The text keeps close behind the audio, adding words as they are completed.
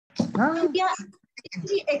And we are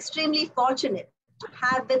extremely fortunate to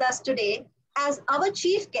have with us today as our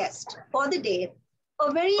chief guest for the day,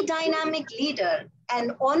 a very dynamic leader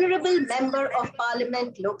and honorable member of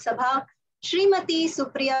Parliament Lok Sabha, Srimati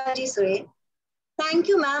Supriya Suleji. Thank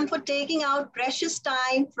you, ma'am, for taking out precious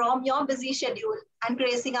time from your busy schedule and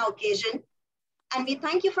gracing our occasion. And we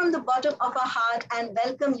thank you from the bottom of our heart and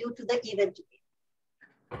welcome you to the event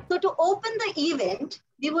today. So to open the event,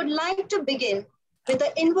 we would like to begin with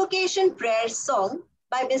the invocation prayer song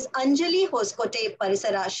by Ms. Anjali Hoskote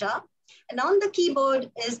Parisar Asha, and on the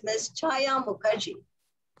keyboard is Ms. Chaya Mukherjee.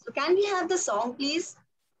 So can we have the song, please?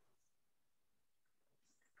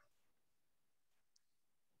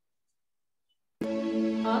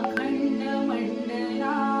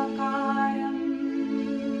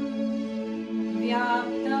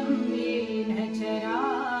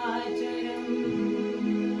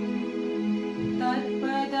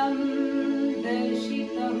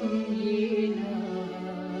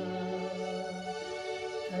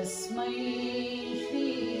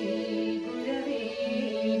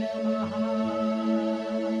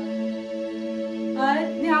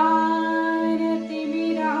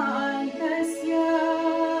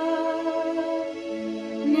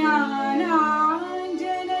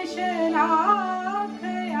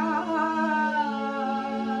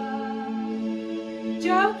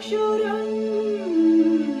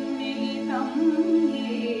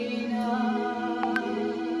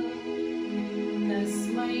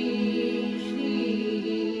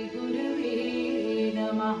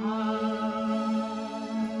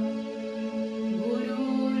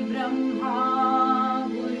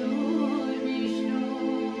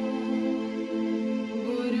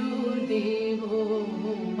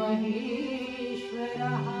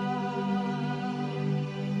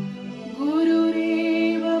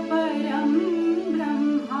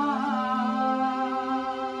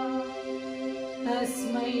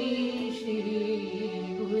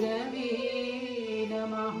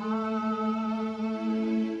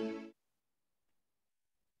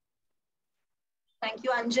 Thank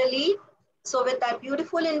you, Anjali. So with that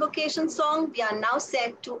beautiful invocation song, we are now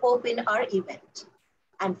set to open our event.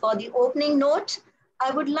 And for the opening note,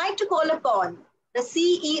 I would like to call upon the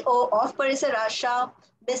CEO of Parisar Asha,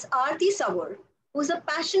 Ms. Aarti Savur, who's a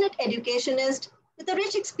passionate educationist with a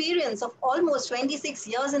rich experience of almost 26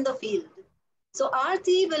 years in the field. So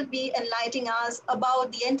Aarti will be enlightening us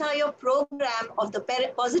about the entire program of the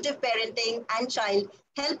Positive Parenting and Child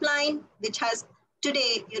Helpline, which has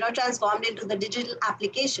today, transformed into the digital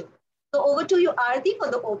application. So over to you, Aarti,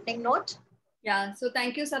 for the opening note. Yeah, so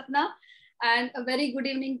thank you, Sapna. And a very good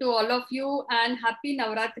evening to all of you and happy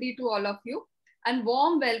Navratri to all of you. And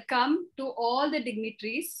warm welcome to all the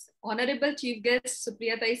dignitaries, Honorable Chief Guest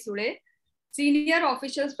Supriya Suleji, senior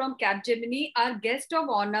officials from Capgemini, our guest of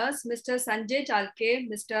honors, Mr. Sanjay Chalke,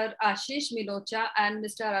 Mr. Ashish Minocha, and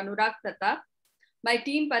Mr. Anurag Pratap, my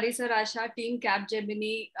team Parisar Asha, team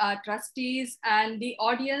Capgemini, trustees, and the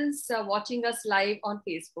audience watching us live on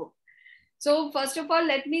Facebook. So first of all,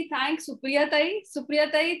 let me thank Supriya Tai.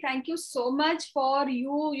 Supriya Tai, thank you so much for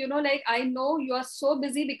you. I know you are so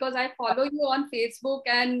busy because I follow you on Facebook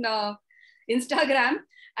and Instagram.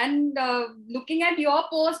 And looking at your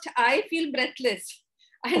post, I feel breathless.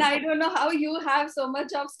 And I don't know how you have so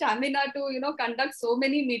much of stamina to, conduct so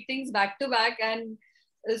many meetings back to back and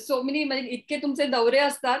so many, itke tumse daure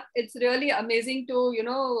astat. It's really amazing to,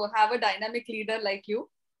 have a dynamic leader like you.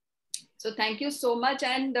 So thank you so much.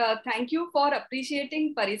 And thank you for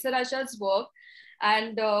appreciating Parisar Asha's work.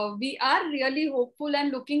 And we are really hopeful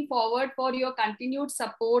and looking forward for your continued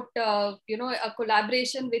support, a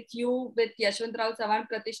collaboration with you, with Yashwantrao Savan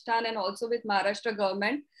Pratishthan and also with Maharashtra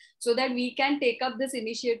government, so that we can take up this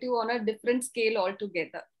initiative on a different scale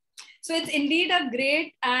altogether. So it's indeed a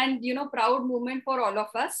great and, proud moment for all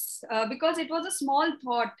of us because it was a small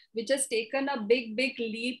thought which has taken a big, big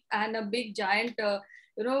leap and a big giant,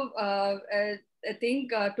 I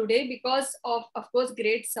think today because of course,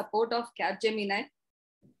 great support of Capgemini.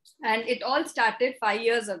 And it all started 5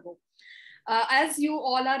 years ago. As you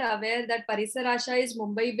all are aware that Parisar Asha is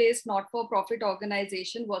Mumbai-based not-for-profit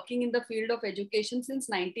organization working in the field of education since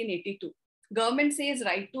 1982. Government says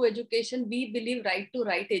right to education, we believe right to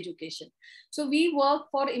right education. So we work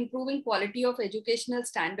for improving quality of educational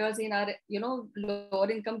standards in our,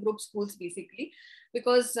 lower income group schools basically,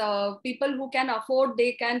 because people who can afford,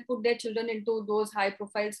 they can put their children into those high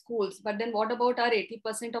profile schools. But then what about our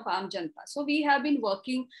 80% of Aam Janta? So we have been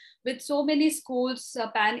working with so many schools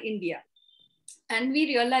pan India. And we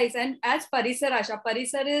realize, and as Parisar Asha,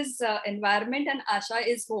 Parisar is environment and Asha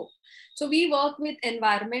is hope. So we work with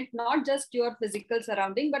environment, not just your physical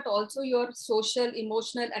surrounding, but also your social,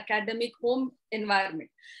 emotional, academic, home environment.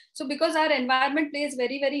 So because our environment plays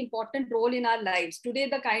very, very important role in our lives. Today,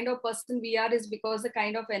 the kind of person we are is because the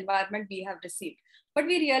kind of environment we have received. But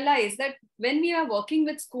we realize that when we are working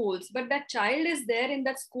with schools, but that child is there in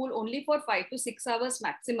that school only for 5 to 6 hours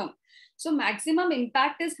maximum. So maximum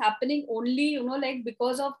impact is happening only, like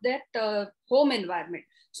because of that home environment.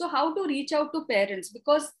 So how to reach out to parents?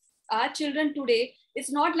 Because our children today,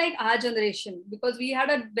 it's not like our generation, because we had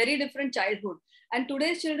a very different childhood. And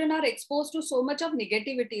today's children are exposed to so much of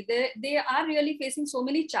negativity. They are really facing so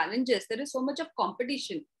many challenges. There is so much of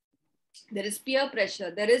competition. There is peer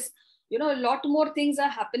pressure. There is, a lot more things are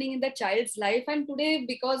happening in the child's life. And today,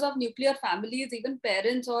 because of nuclear families, even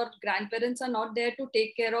parents or grandparents are not there to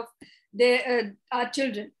take care of our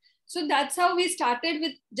children. So that's how we started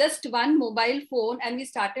with just one mobile phone, and we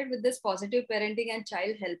started with this Positive Parenting and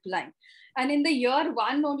Child Helpline. And in the year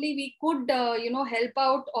one only, we could, help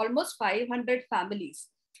out almost 500 families.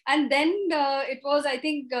 And then it was, I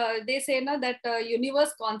think they say that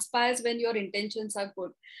universe conspires when your intentions are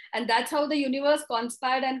good. And that's how the universe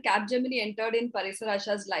conspired and Capgemini entered in Parisar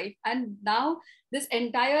Asha's life. And now this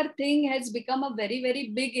entire thing has become a very,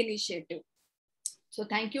 very big initiative. So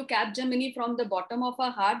thank you, Capgemini, from the bottom of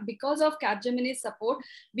our heart. Because of Capgemini's support,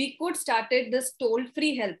 we could started this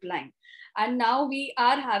toll-free helpline. And now we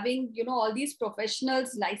are having, all these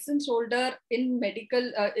professionals, license holder in medical,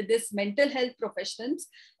 this mental health professions.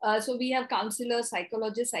 So we have counselors,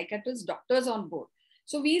 psychologists, psychiatrists, doctors on board.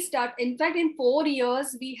 So we start, in fact, in 4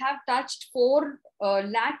 years, we have touched 4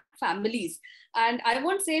 lakh families. And I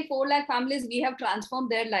won't say 4 lakh families, we have transformed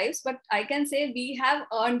their lives, but I can say we have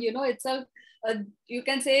earned, it's you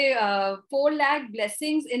can say 4 lakh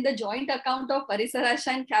blessings in the joint account of Parisar Asha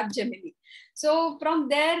and Capgemini. So from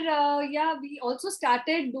there, we also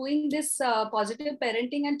started doing this Positive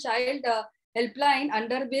Parenting and Child Helpline,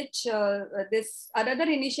 under which this another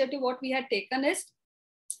initiative what we had taken is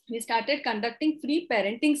we started conducting free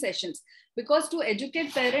parenting sessions, because to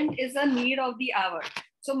educate parent is a need of the hour.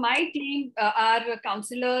 So my team, our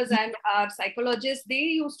counselors and our psychologists, they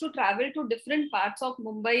used to travel to different parts of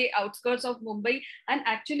Mumbai, outskirts of Mumbai, and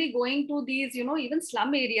actually going to these, even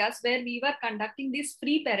slum areas where we were conducting these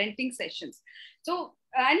free parenting sessions. So,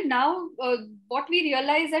 and now what we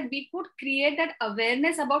realized that we could create that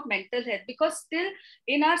awareness about mental health, because still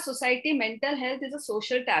in our society, mental health is a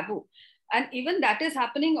social taboo. And even that is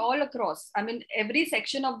happening all across. I mean, every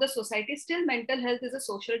section of the society, still mental health is a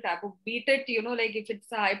social taboo. Be it, like if it's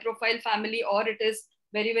a high profile family or it is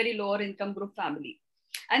very, very lower income group family.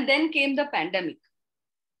 And then came the pandemic.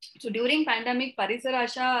 So during pandemic, Parisar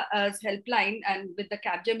Asha's helpline and with the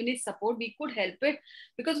Capgemini support, we could help it,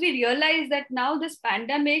 because we realized that now this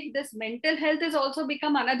pandemic, this mental health has also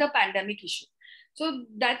become another pandemic issue. So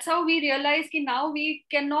that's how we realized that now we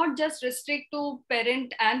cannot just restrict to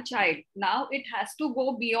parent and child. Now it has to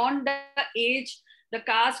go beyond the age, the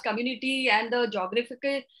caste, community, and the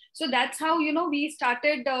geographical. So that's how, we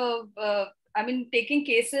started, taking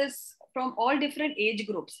cases from all different age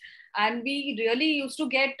groups. And we really used to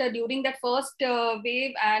get during the first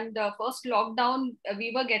wave and first lockdown,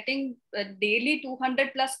 we were getting daily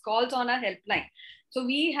 200 plus calls on our helpline. So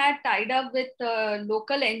we had tied up with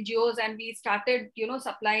local NGOs, and we started,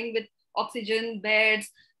 supplying with oxygen, beds,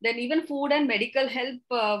 then even food and medical help,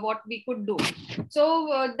 what we could do.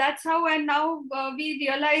 So that's how, and now we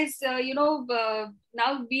realize,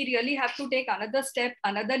 now we really have to take another step,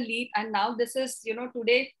 another leap. And now this is,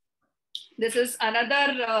 today, this is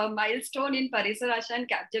another milestone in Parisar Asha and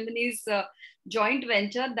Capgemini's joint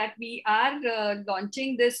venture, that we are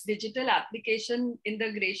launching this digital application in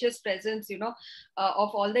the gracious presence, of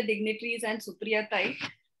all the dignitaries and Supriya Thai.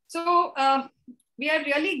 So we are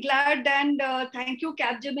really glad, and thank you,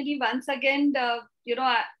 Capgemini, once again.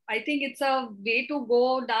 I think it's a way to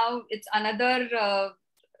go now. It's another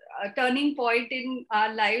turning point in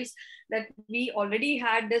our lives, that we already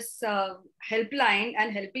had this helpline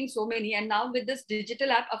and helping so many. And now with this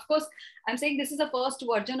digital app, of course, I'm saying this is the first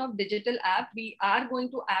version of digital app. We are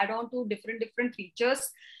going to add on to different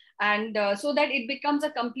features, and so that it becomes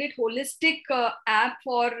a complete holistic app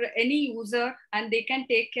for any user, and they can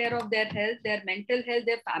take care of their health, their mental health,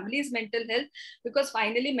 their family's mental health, because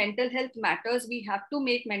finally mental health matters. We have to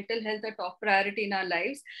make mental health a top priority in our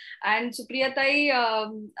lives. And Supriya Thai,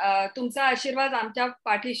 तुमचा आशीर्वाद आमच्या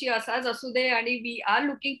पाठीशी असाच असू दे, आणि we are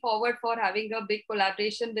looking forward for having a big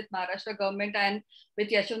collaboration with Maharashtra government and with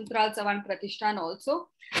Yashwantrao Chavan Pratishthan also.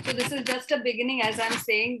 So this is just a beginning, as I'm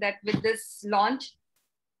saying, that with this launch,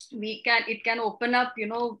 it can open up,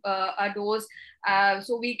 our doors.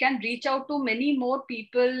 So we can reach out to many more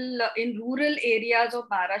people in rural areas of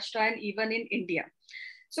Maharashtra and even in India.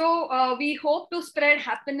 So we hope to spread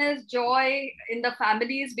happiness, joy in the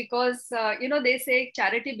families, because, they say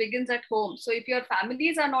charity begins at home. So if your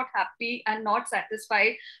families are not happy and not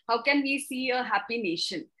satisfied, how can we see a happy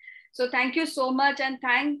nation? So thank you so much. And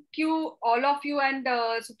thank you, all of you, and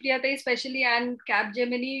Supriya especially, and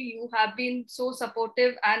Capgemini. You have been so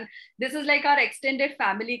supportive. And this is like our extended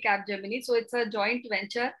family, Capgemini. So it's a joint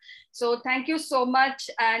venture. So thank you so much.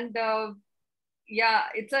 And yeah,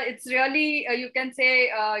 it's really, you can say,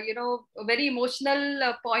 a very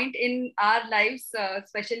emotional point in our lives,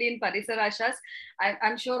 especially in Parisar Asha's.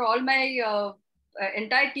 I'm sure all my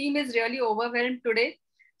entire team is really overwhelmed today.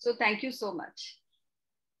 So thank you so much.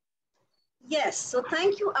 Yes, so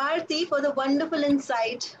thank you, Aarti, for the wonderful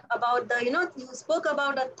insight about the, you spoke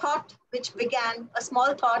about a thought which began, a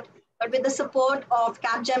small thought, but with the support of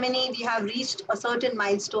Capgemini, we have reached a certain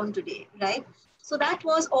milestone today, right? So that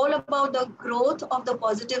was all about the growth of the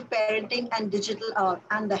positive parenting and digital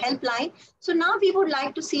and the helpline. So now we would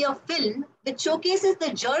like to see a film which showcases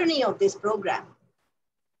the journey of this program.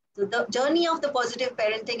 So the journey of the positive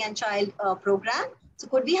parenting and child program. So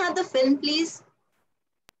could we have the film, please?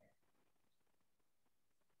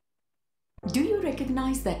 Do you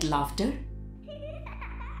recognize that laughter?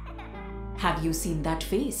 Have you seen that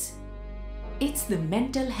face? It's the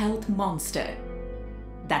mental health monster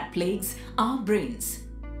that plagues our brains.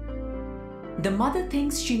 The mother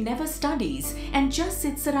thinks she never studies and just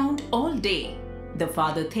sits around all day. The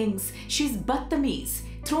father thinks she's badtameez,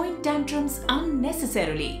 throwing tantrums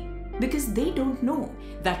unnecessarily because they don't know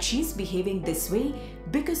that she's behaving this way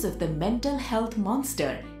because of the mental health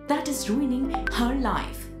monster that is ruining her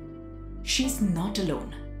life. She's not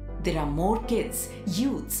alone. There are more kids,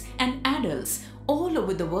 youths, and adults all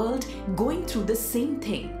over the world going through the same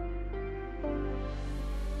thing.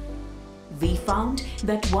 We found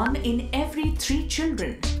that 1 in every 3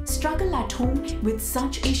 children struggle at home with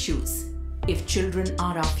such issues. If children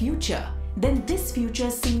are our future, then this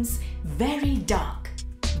future seems very dark.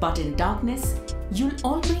 But in darkness, you'll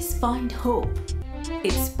always find hope.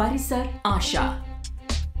 It's Parisar Asha.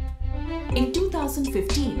 In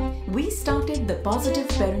 2015, we started the Positive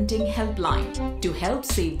Parenting Helpline to help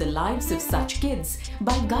save the lives of such kids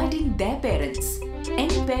by guiding their parents.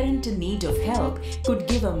 Any parent in need of help could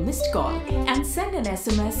give a missed call and send an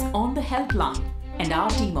SMS on the helpline, and our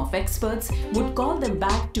team of experts would call them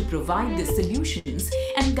back to provide the solutions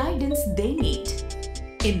and guidance they need.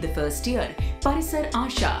 In the first year, Parisar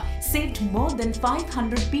Asha saved more than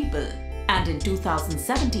 500 people, and in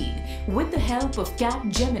 2017, with the help of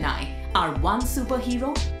Capgemini, our one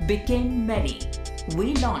superhero became many.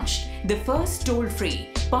 We launched the first toll-free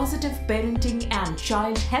Positive Parenting and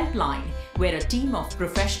Child Helpline, where a team of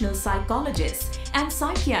professional psychologists and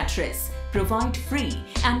psychiatrists provide free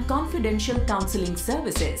and confidential counseling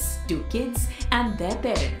services to kids and their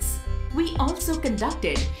parents. We also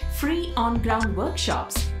conducted free on-ground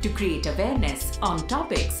workshops to create awareness on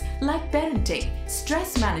topics like parenting,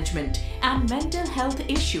 stress management, and mental health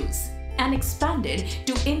issues, and expanded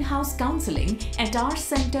to in-house counseling at our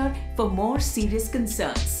center for more serious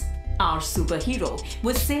concerns. Our superhero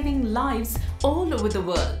was saving lives all over the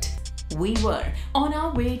world. We were on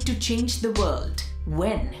our way to change the world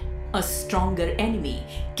when a stronger enemy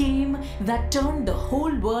came that turned the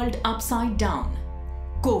whole world upside down: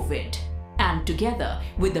 COVID. And together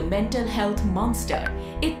with the mental health monster,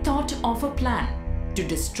 it thought of a plan to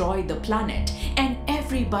destroy the planet and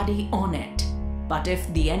everybody on it. But if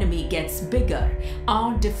the enemy gets bigger,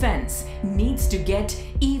 our defense needs to get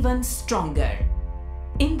even stronger.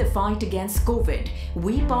 In the fight against COVID,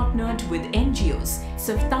 we partnered with NGOs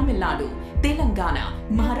of Tamil Nadu, Telangana,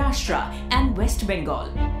 Maharashtra, and West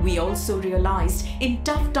Bengal. We also realized in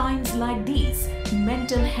tough times like these,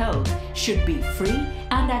 mental health should be free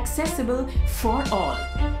and accessible for all.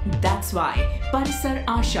 That's why Parisar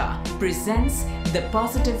Asha presents the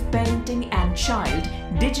Positive Parenting and Child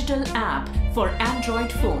digital app for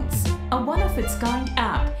Android phones, a one-of-its-kind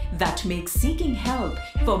app that makes seeking help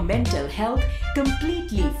for mental health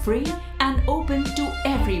completely free and open to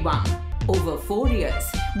everyone. Over 4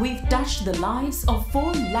 years, we've touched the lives of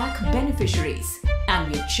 4 lakh beneficiaries,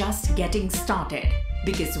 and we're just getting started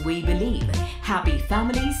because we believe happy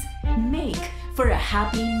families make for a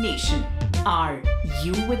happy nation. Are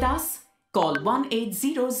you with us? Call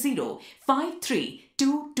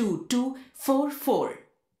 1-800-53-22244.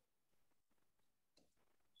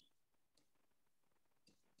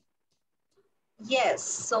 Yes,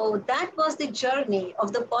 so that was the journey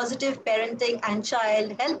of the Positive Parenting and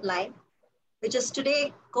Child Helpline. which is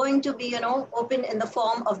today going to be, open in the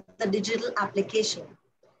form of the digital application.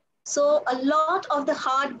 So a lot of the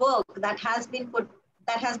hard work that has been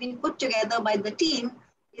put together by the team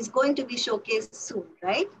is going to be showcased soon,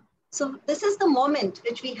 right? So this is the moment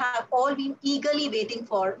which we have all been eagerly waiting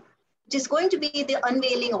for, which is going to be the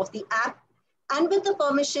unveiling of the app. And with the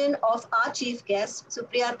permission of our chief guest,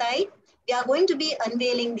 Supriya Tai, we are going to be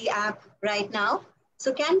unveiling the app right now.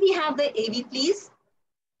 So can we have the AV, please?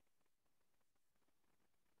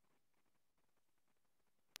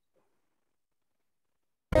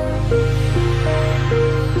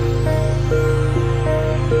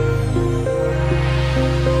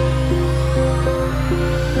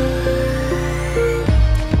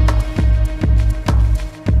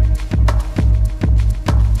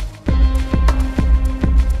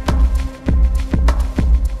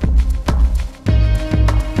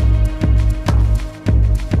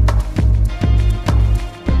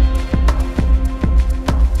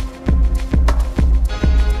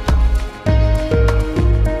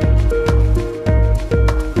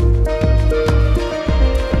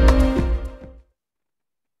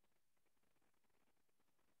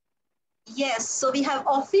 Yes, so we have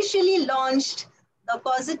officially launched the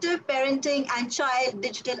Positive Parenting and Child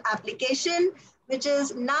digital application, which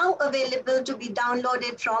is now available to be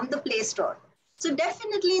downloaded from the Play Store. So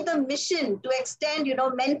definitely the mission to extend,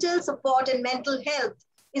 mental support and mental health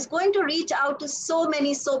is going to reach out to so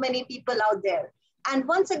many people out there. And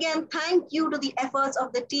once again, thank you to the efforts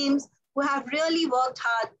of the teams who have really worked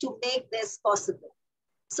hard to make this possible.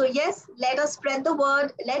 So yes, let us spread the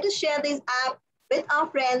word. Let us share this app with our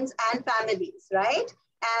friends and families, right?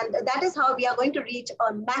 And that is how we are going to reach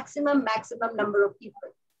a maximum number of people.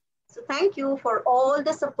 So thank you for all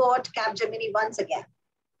the support, Capgemini, once again.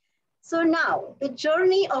 So now, the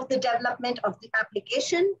journey of the development of the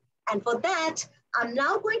application. And for that, I'm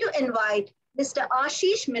now going to invite Mr.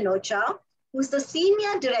 Ashish Minocha, who's the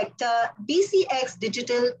Senior Director, BCX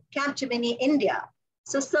Digital, Capgemini, India.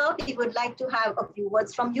 So sir, we would like to have a few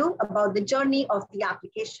words from you about the journey of the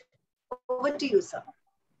application. Over to you, sir.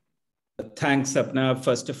 Thanks, Sapna.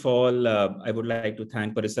 First of all, I would like to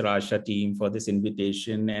thank Parisar Asha team for this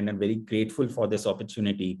invitation, and I'm very grateful for this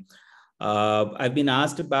opportunity. I've been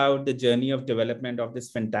asked about the journey of development of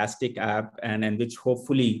this fantastic app, and which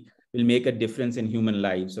hopefully will make a difference in human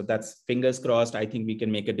lives. So that's fingers crossed. I think we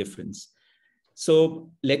can make a difference.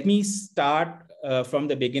 So let me start from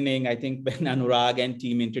the beginning. I think when Anurag and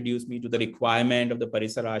team introduced me to the requirement of the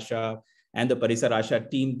Parisar Asha and the Parisar Asha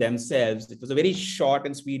team themselves, it was a very short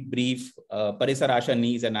and sweet brief. Parisar Asha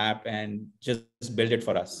needs an app and just build it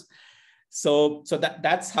for us. So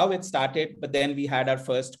that's how it started. But then we had our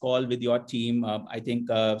first call with your team. I think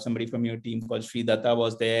somebody from your team called Sri Datta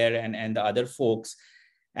was there, and the other folks.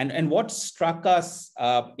 And what struck us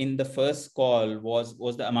in the first call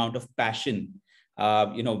was the amount of passion,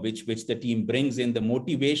 which the team brings in, the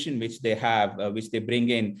motivation which they have, which they bring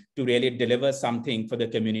in to really deliver something for the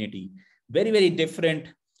community. Very, very different,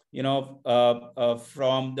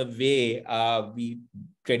 from the way we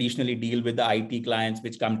traditionally deal with the IT clients,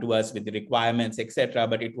 which come to us with the requirements, etc.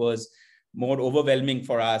 But it was more overwhelming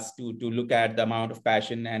for us to look at the amount of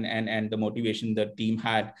passion and the motivation the team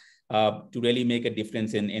had to really make a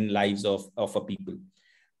difference in lives of a people.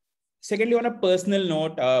 Secondly, on a personal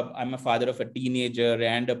note, I'm a father of a teenager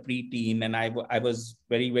and a preteen, and I was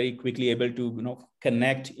very, very quickly able to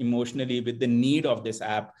connect emotionally with the need of this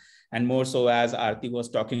app. And more so, as Aarti was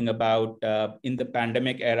talking about, in the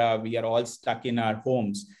pandemic era, we are all stuck in our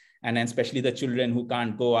homes, and especially the children who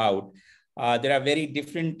can't go out. There are very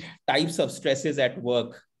different types of stresses at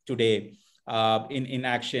work today in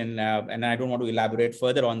action. And I don't want to elaborate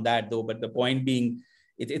further on that, though, but the point being,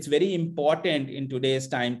 it's very important in today's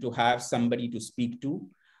time to have somebody to speak to,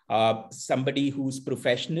 somebody who's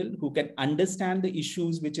professional, who can understand the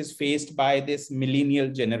issues which is faced by this millennial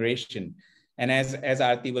generation. And as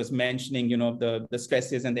Aarti was mentioning, the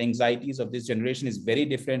stresses and the anxieties of this generation is very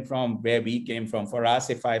different from where we came from. For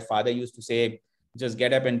us, if our father used to say, just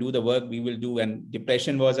get up and do the work, we will do. And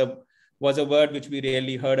depression was a word which we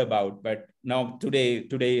rarely heard about. But now today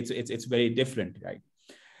it's very different, right?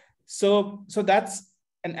 So that's,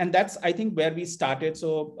 and that's, I think, where we started.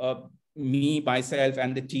 So me, myself,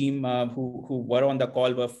 and the team who were on the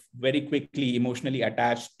call were very quickly emotionally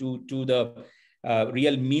attached to the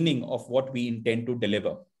real meaning of what we intend to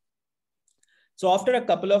deliver. So after a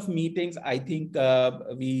couple of meetings, I think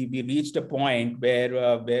we reached a point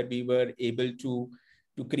where we were able to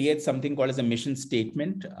create something called as a mission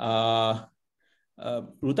statement. Ruta,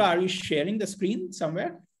 are you sharing the screen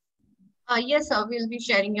somewhere? Yes, sir. We'll be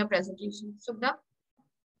sharing your presentation. Subha?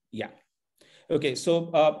 Yeah. Okay, so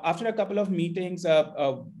after a couple of meetings,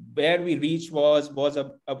 where we reached was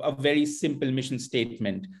a very simple mission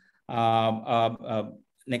statement.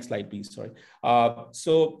 Next slide, please. Sorry.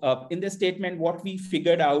 In this statement, what we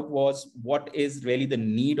figured out was what is really the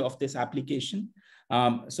need of this application.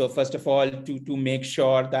 So first of all, to make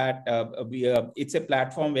sure that it's a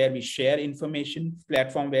platform where we share information,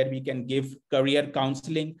 platform where we can give career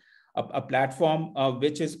counseling, a platform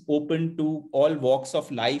which is open to all walks of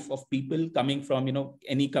life of people coming from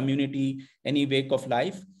any community, any wake of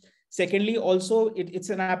life. Secondly, also it's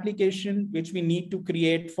an application which we need to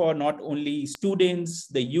create for not only students,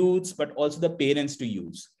 the youths, but also the parents to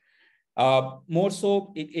use. More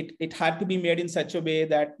so, it had to be made in such a way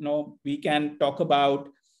that we can talk about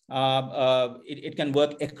it can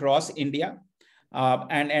work across India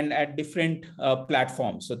and at different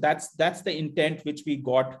platforms. So that's the intent which we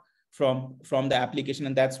got from the application,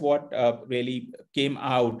 and that's what really came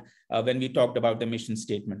out when we talked about the mission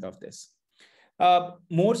statement of this.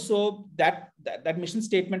 More so, that mission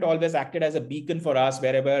statement always acted as a beacon for us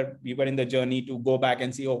wherever we were in the journey to go back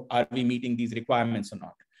and see, oh, are we meeting these requirements or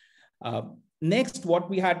not? Next, what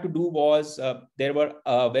we had to do was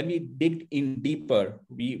when we digged in deeper,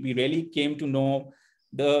 we really came to know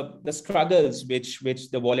the struggles which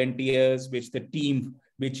the volunteers, which the team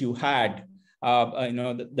which you had,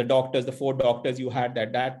 the doctors, the 4 doctors you had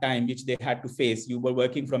at that time, which they had to face. You were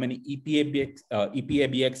working from an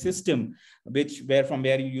EPABX system, from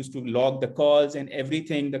where you used to log the calls and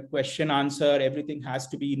everything, the question answer, everything has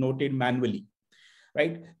to be noted manually,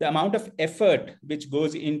 right? The amount of effort which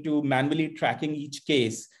goes into manually tracking each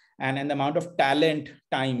case and the amount of talent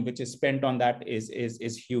time which is spent on that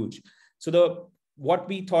is huge. So what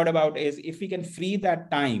we thought about is if we can free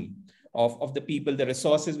that time of the people, the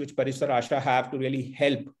resources which Parisar Asha have to really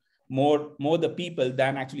help more the people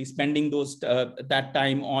than actually spending that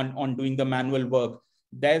time on doing the manual work,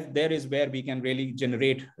 there is where we can really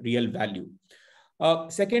generate real value.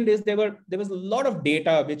 Second is there was a lot of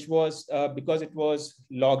data which was because it was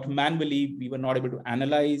logged manually, we were not able to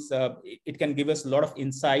analyze. It can give us a lot of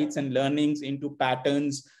insights and learnings into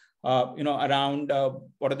patterns around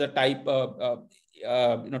what are the type of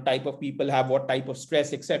people have what type of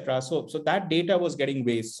stress, etc. So that data was getting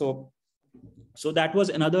waste. So that was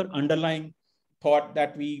another underlying thought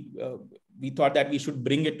that we thought that we should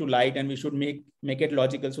bring it to light and we should make it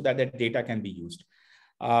logical so that that data can be used.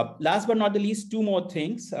 Last but not the least, 2 more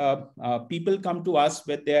things. People come to us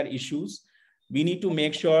with their issues. We need to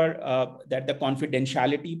make sure that the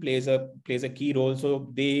confidentiality plays a key role.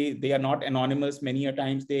 So they are not anonymous. Many a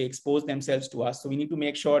times they expose themselves to us. So we need to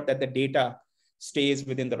make sure that the data stays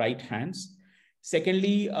within the right hands.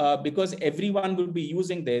 Secondly, because everyone will be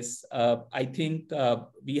using this, I think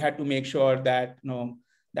we had to make sure that the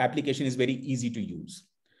application is very easy to use.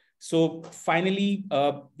 So finally,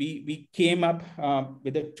 we came up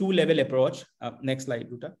with a 2-level approach. Next slide,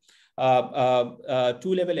 Ruta.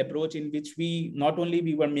 2-level approach in which we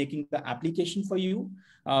were making the application for you,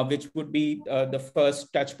 which would be the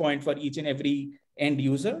first touch point for each and every end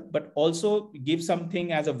user, but also give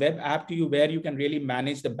something as a web app to you where you can really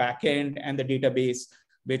manage the backend and the database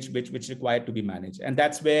which required to be managed. And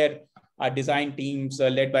that's where our design teams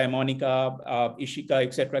led by Monica, Ishika,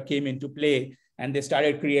 etc. came into play. And they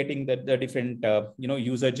started creating the different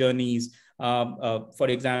user journeys. For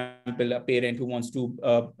example, a parent who wants to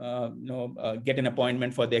get an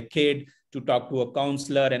appointment for their kid to talk to a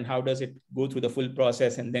counselor, and how does it go through the full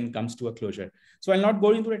process and then comes to a closure. So I'll not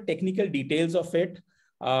go into the technical details of it.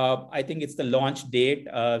 I think it's the launch date.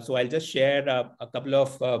 So I'll just share a couple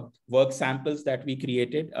of work samples that we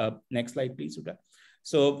created. Next slide, please, Uta.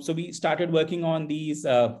 So we started working on these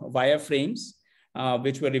wireframes,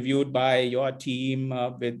 which were reviewed by your team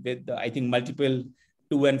with I think multiple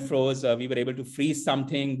to and fro's. We were able to freeze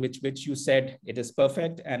something which you said it is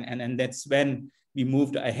perfect, and that's when we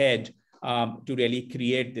moved ahead to really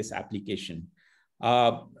create this application.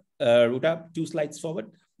 Ruta, 2 slides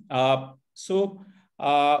forward. One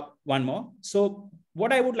more. So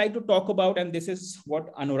what I would like to talk about, and this is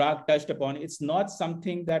what Anurag touched upon, it's not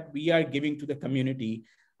something that we are giving to the community.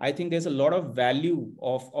 I think there's a lot of value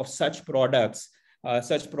of such products,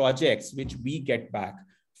 such projects, which we get back.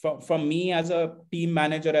 From me as a team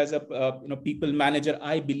manager, as a people manager,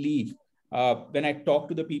 I believe when I talk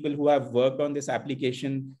to the people who have worked on this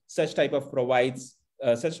application, such type of projects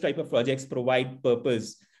provide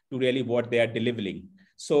purpose to really what they are delivering.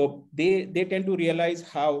 So they tend to realize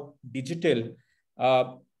how digital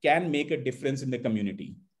can make a difference in the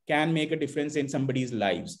community, can make a difference in somebody's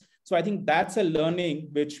lives. So I think that's a learning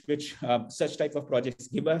which such type of projects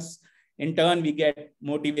give us. In turn, we get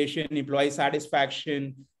motivation, employee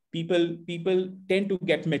satisfaction, people tend to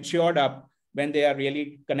get matured up when they are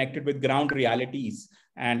really connected with ground realities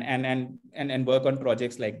and work on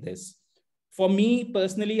projects like this. For me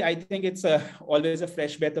personally, I think it's always a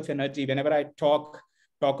fresh breath of energy. Whenever I talk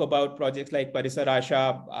about projects like Parisar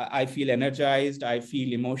Asha, I feel energized, I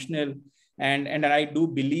feel emotional, and I do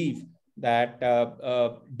believe that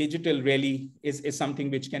digital really is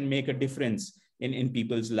something which can make a difference in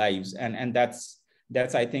people's lives. And that's,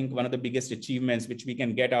 I think, one of the biggest achievements which we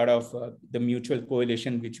can get out of the mutual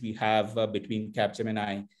coalition which we have between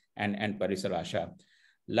Capgemini and Parisar Asha.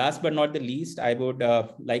 Last but not the least, I would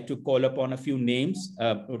like to call upon a few names,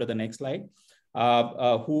 go to the next slide,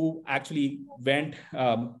 who actually went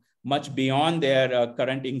much beyond their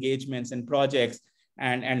current engagements and projects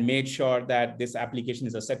and made sure that this application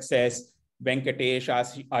is a success. Venkatesh,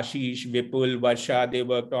 Ashish, Vipul, Varsha, they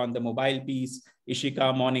worked on the mobile piece.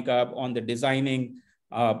 Ishika, Monica on the designing.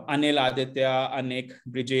 Anil, Aditya, Anik,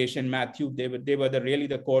 Brijesh, and Matthew, they were really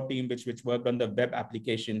the core team which worked on the web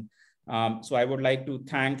application. So I would like to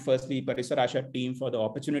thank firstly Parisar Asha team for the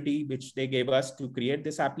opportunity which they gave us to create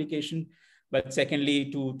this application. But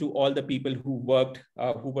secondly, to all the people who worked,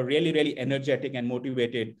 who were really, really energetic and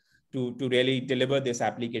motivated to really deliver this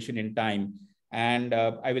application in time. And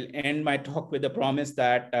I will end my talk with a promise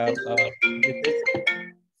that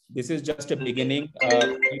this is just a beginning.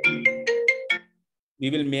 We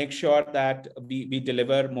will make sure that we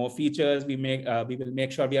deliver more features. We will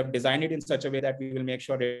make sure we have designed it in such a way that we will make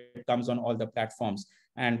sure it comes on all the platforms,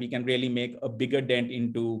 and we can really make a bigger dent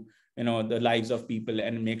into the lives of people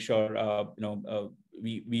and make sure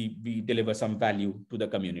we deliver some value to the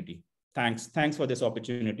community. Thanks for this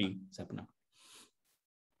opportunity, Sapna.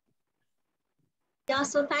 Yeah,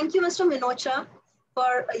 so thank you, Mr. Minocha,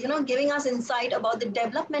 for giving us insight about the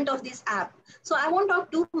development of this app. So I won't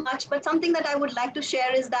talk too much, but something that I would like to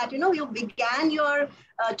share is that you began your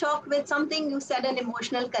talk with something you said, an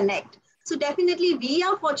emotional connect. So definitely we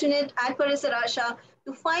are fortunate at Parisar Asha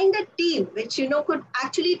to find a team which could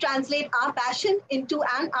actually translate our passion into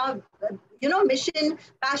our mission,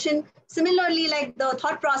 passion. Similarly, like the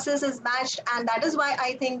thought process is matched, and that is why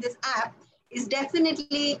I think this app is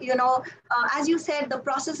definitely as you said, the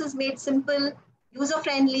process is made simple,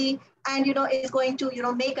 user-friendly, and is going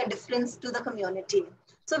to make a difference to the community.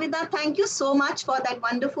 So with that, thank you so much for that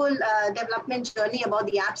wonderful development journey about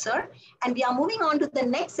the app, sir. And we are moving on to the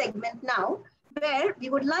next segment now, where we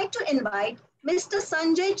would like to invite Mr.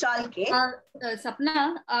 Sanjay Chalke.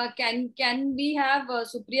 Sapna, can we have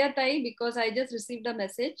Supriya Tai, because I just received a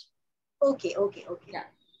message. Okay. Yeah.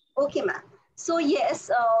 Okay, ma'am. So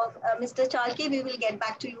yes, Mr. Chalke, we will get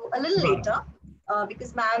back to you a little later.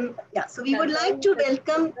 Because ma'am, yeah, so we would like to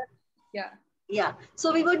welcome,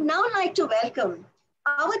 so we would now like to welcome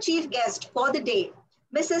our chief guest for the day,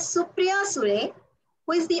 Mrs. Supriya Suleji,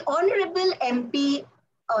 who is the Honorable MP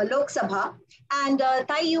Lok Sabha. And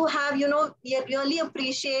Tai, you have, we really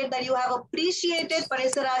appreciate that you have appreciated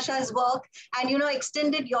Parisar Asha's work and,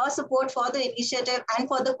 extended your support for the initiative and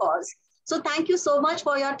for the cause. So thank you so much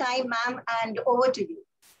for your time, ma'am, and over to you.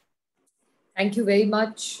 Thank you very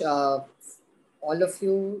much. All of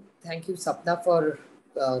you, thank you, Sapna, for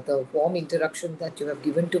the warm introduction that you have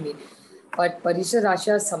given to me. But Parisar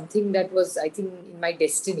Asha is something that was, I think, in my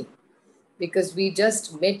destiny, because we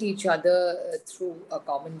just met each other through a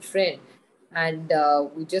common friend. And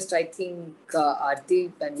we just, I think,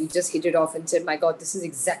 Aarti, and we just hit it off and said, my God, this is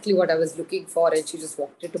exactly what I was looking for. And she just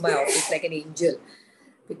walked into my office like an angel.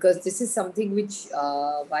 Because this is something which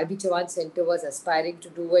YB Chavan Center was aspiring to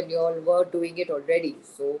do, and you all were doing it already.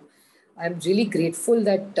 So I'm really grateful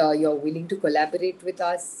that you're willing to collaborate with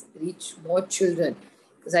us, reach more children.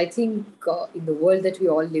 Because I think in the world that we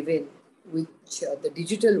all live in, which the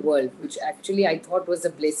digital world, which actually I thought was a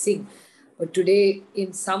blessing, but today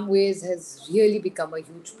in some ways has really become a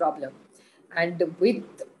huge problem. And with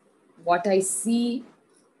what I see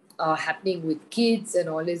happening with kids and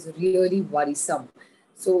all is really worrisome.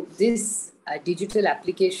 So this digital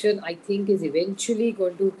application, I think, is eventually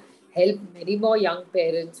going to help many more young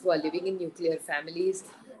parents who are living in nuclear families.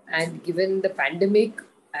 And given the pandemic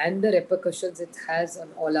and the repercussions it has on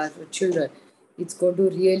all our children, it's going to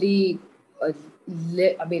really,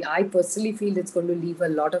 I personally feel it's going to leave a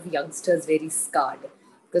lot of youngsters very scarred,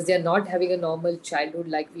 because they're not having a normal childhood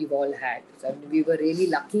like we've all had. So, we were really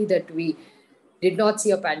lucky that we did not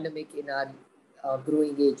see a pandemic in our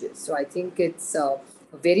growing ages. So I think it's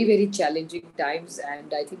very, very challenging times.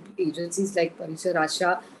 And I think agencies like Parisar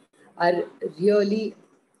Asha are really,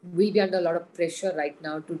 will be under a lot of pressure right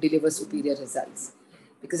now to deliver superior results.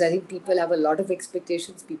 Because I think people have a lot of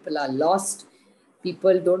expectations, people are lost.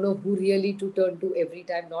 People don't know who really to turn to every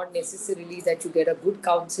time. Not necessarily that you get a good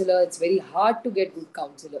counselor. It's very hard to get good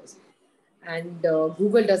counselors. And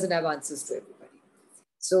Google doesn't have answers to everybody.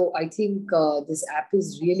 So I think this app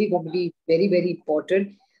is really going to be very, very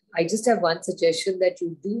important. I just have one suggestion, that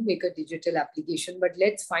you do make a digital application, but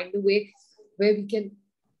let's find a way where we can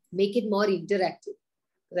make it more interactive.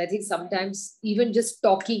 But I think sometimes even just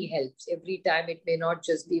talking helps. Every time it may not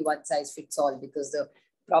just be one size fits all, because the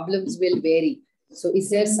problems will vary. So is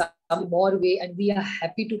there some more way? And we are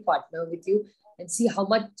happy to partner with you and see how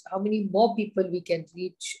many more people we can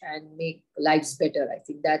reach and make lives better. I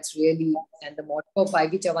think that's really, and the motto of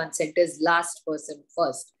Ivy Chavan Center is last person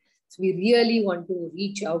first. So we really want to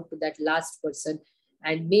reach out to that last person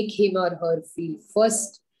and make him or her feel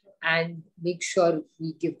first, and make sure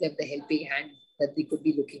we give them the helping hand that they could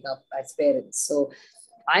be looking up as parents. So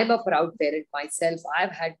I'm a proud parent myself.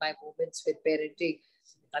 I've had my moments with parenting.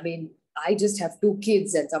 I mean, I just have 2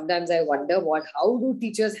 kids, and sometimes I wonder how do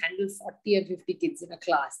teachers handle 40 and 50 kids in a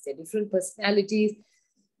class? They're different personalities.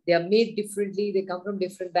 They are made differently. They come from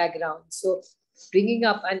different backgrounds. So bringing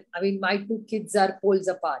up, and I mean, my 2 kids are poles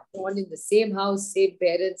apart, born in the same house, same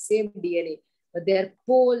parents, same DNA, but they are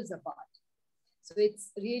poles apart. So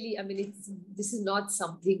it's really, I mean, this is not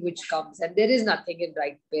something which comes, and there is nothing in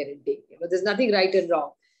right parenting. There's nothing right and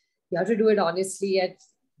wrong. You have to do it honestly, and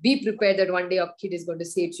be prepared that one day your kid is going to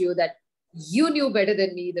say to you that you knew better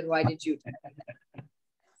than me, then why did you tell me that?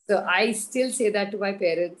 So I still say that to my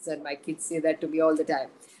parents, and my kids say that to me all the time.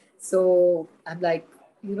 So I'm like,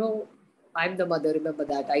 I'm the mother, remember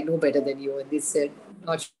that. I know better than you. And they said,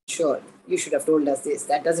 not sure. You should have told us this.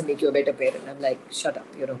 That doesn't make you a better parent. I'm like, shut up,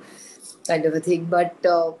 kind of a thing. But,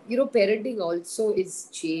 parenting also is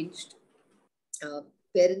changed.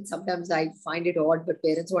 Parents, sometimes I find it odd, but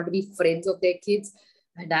parents want to be friends of their kids.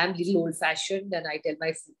 And I'm a little old-fashioned, and I tell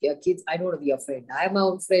my kids, I don't want to be your friend. I have my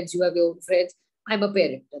own friends. You have your own friends. I'm a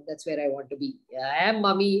parent, and that's where I want to be. I am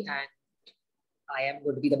mommy, and I am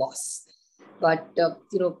going to be the boss. But,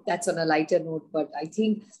 that's on a lighter note. But I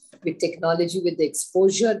think with technology, with the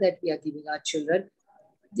exposure that we are giving our children,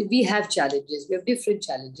 we have challenges. We have different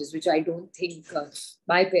challenges, which I don't think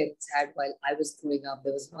my parents had while I was growing up.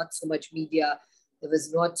 There was not so much media. There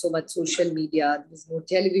was not so much social media. There was no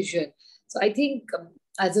television. So I think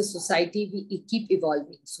as a society, we keep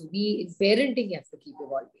evolving. So we in parenting have to keep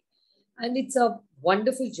evolving. And it's a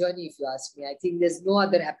wonderful journey, if you ask me. I think there's no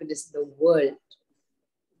other happiness in the world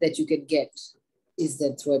that you can get is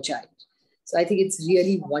that through a child. So I think it's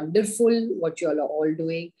really wonderful what you all are all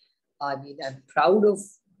doing. I mean, I'm proud of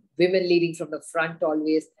women leading from the front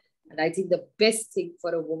always. And I think the best thing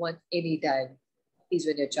for a woman anytime is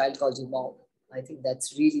when your child calls you mom. I think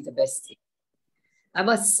that's really the best thing. I'm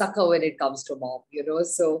a sucker when it comes to mom,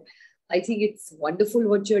 so I think it's wonderful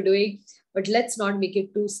what you're doing, but let's not make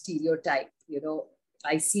it too stereotyped.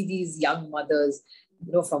 I see these young mothers,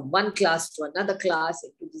 from one class to another class,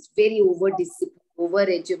 into this very over-disciplined,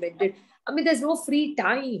 over-regimented. I mean, there's no free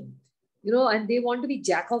time, and they want to be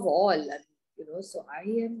jack of all. And, so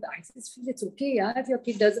I just feel it's okay. Yeah, if your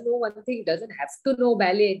kid doesn't know one thing, it doesn't have to know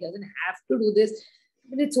ballet, it doesn't have to do this.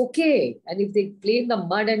 I mean, it's okay. And if they play in the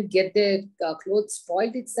mud and get their clothes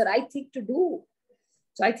spoiled, it's the right thing to do.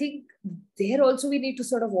 So I think there also we need to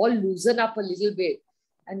sort of all loosen up a little bit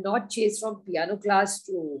and not chase from piano class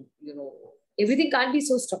to, everything can't be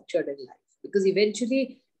so structured in life, because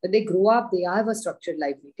eventually when they grow up, they have a structured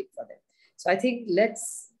life waiting for them. So I think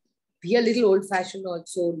let's be a little old fashioned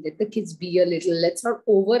also. Let the kids be a little, let's not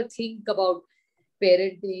overthink about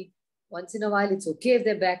parenting. Once in a while, it's okay if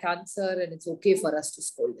they back answer, and it's okay for us to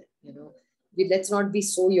scold them, let's not be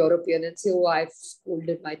so European and say, oh, I've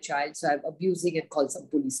scolded my child, so I'm abusing, and call some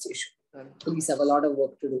police station. Police have a lot of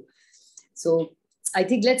work to do. So I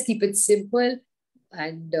think let's keep it simple.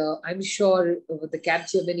 And I'm sure the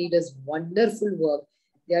Capgemini does wonderful work.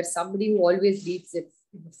 They are somebody who always leads in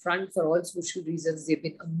front for all social reasons. They've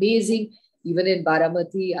been amazing. Even in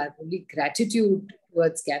Baramati, I have only gratitude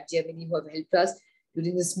towards Capgemini who have helped us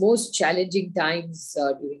during this most challenging times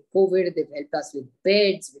during COVID. They've helped us with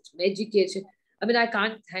beds, with medication. I mean, I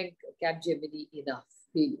can't thank Capgemini enough.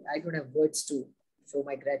 Really, I don't have words to show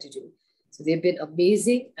my gratitude. So they've been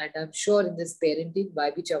amazing. And I'm sure in this parenting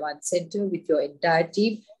Ivy Chavan Center with your entire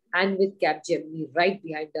team and with Capgemini right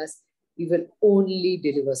behind us, we will only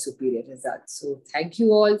deliver superior results. So thank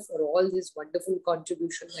you all for all this wonderful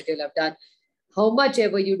contribution that you have done. How much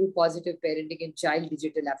ever you do positive parenting in child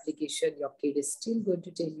digital application, your kid is still going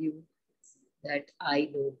to tell you that I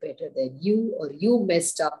know better than you, or you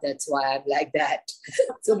messed up. That's why I'm like that.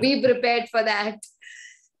 So be prepared for that.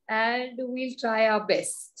 And we'll try our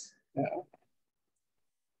best.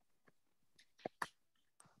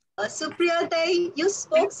 Supriya Tai, you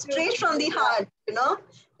spoke straight from the heart, you know.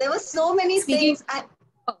 There were so many things.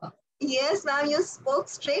 Yes, ma'am, you spoke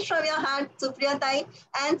straight from your heart, Supriya Tai.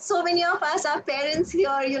 And so many of us are parents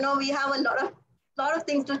here, you know, we have a lot of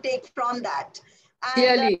things to take from that.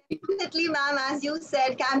 And definitely, ma'am, as you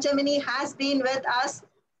said, Capgemini has been with us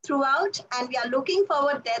throughout, and we are looking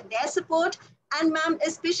forward to their support. And ma'am,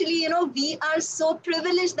 especially, you know, we are so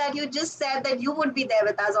privileged that you just said that you would be there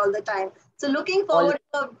with us all the time. So looking forward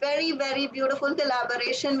to a very, very beautiful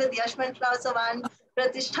collaboration with Yashwant Rao Savan,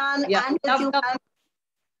 Pratishthan, and with you, ma'am.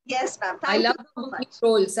 Yes, ma'am. I love so much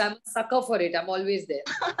roles. I'm a sucker for it. I'm always there.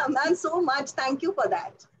 Ma'am, so much. Thank you for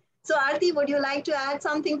that. So Aarti, would you like to add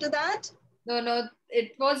something to that? No,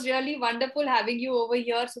 it was really wonderful having you over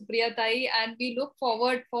here, Supriya Tai, and we look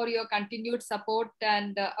forward for your continued support.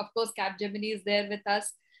 And of course, Capgemini is there with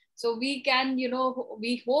us. So we can, you know,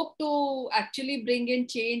 we hope to actually bring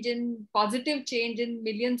in positive change in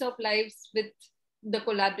millions of lives with the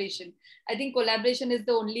collaboration. I think collaboration is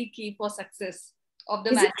the only key for success of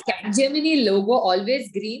the Is the Capgemini logo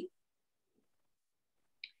always green?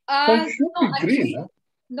 It should be green. Huh?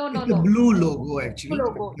 No. It's a blue logo, actually. Blue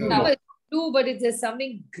logo. No, it's blue, but there's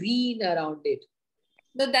something green around it.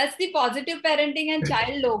 No, that's the Positive Parenting and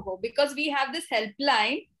Child logo, because we have this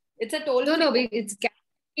helpline. It's a toll. No, it's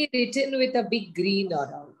written with a big green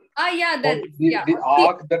around it. Yeah, that's the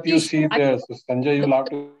arc that you see there. So Sanjay, you'll have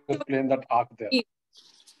to explain that arc there.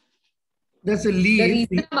 That's a leaf. The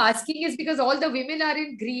reason I'm asking is because all the women are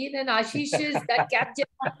in green and Ashish is that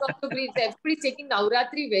Capgemini also green. So everybody's taking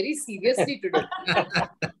Navratri very seriously today.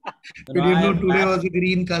 You didn't know today was a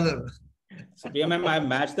green color. Supriya ma'am, I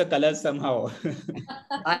matched the colors somehow.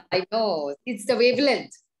 I know. It's the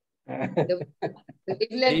wavelength. The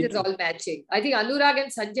wavelength is all matching. I think Anurag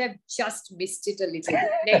and Sanjay have just missed it a little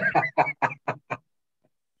bit.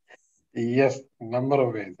 Yes, number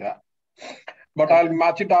of ways, yeah. But I'll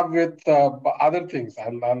match it up with other things.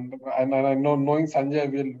 And I know, knowing Sanjay,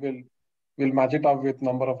 we'll match it up with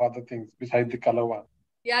number of other things besides the color one.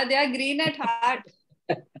 Yeah, they are green at heart.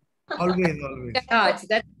 Always. That's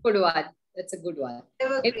a good one. That's a good one.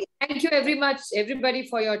 Thank you very much, everybody,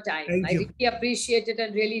 for your time. I really appreciate it,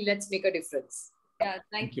 and really, let's make a difference. Yeah,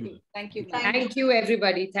 thank you. Thank you,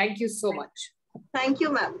 everybody. Thank you so much. Thank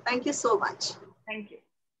you, ma'am. Thank you so much. Thank you.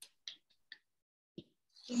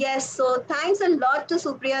 Yes, so thanks a lot to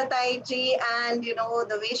Supriya Tai ji, and you know,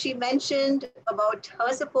 the way she mentioned about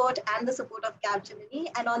her support and the support of Capgemini.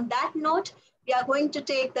 And on that note, we are going to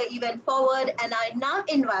take the event forward, and I now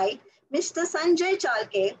invite Mr. Sanjay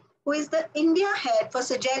Chalke, who is the India head for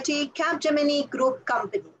Sogeti Capgemini Group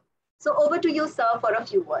Company. So over to you, sir, for a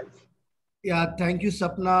few words. Yeah, thank you,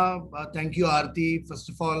 Sapna. Thank you, Aarti. First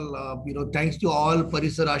of all, thanks to all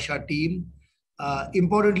Parisar Asha team.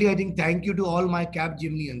 Importantly, I think thank you to all my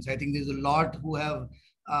Capgeminians. I think there's a lot who have,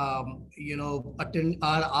 are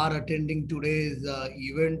attending today's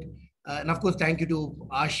event. And of course, thank you to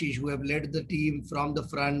Ashish, who have led the team from the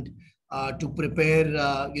front to prepare,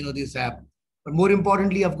 this app. But more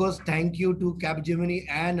importantly, of course, thank you to Capgemini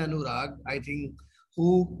and Anurag, I think,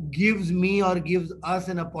 who gives me or gives us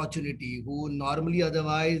an opportunity, who normally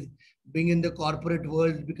otherwise being in the corporate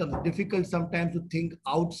world, it becomes difficult sometimes to think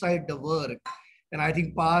outside the work. And I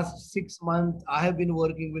think past 6 months, I have been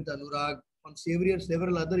working with Anurag on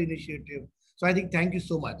several other initiatives. So I think thank you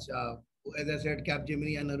so much. As I said,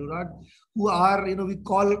 Capgemini and Anurag, who are, we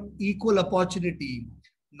call equal opportunity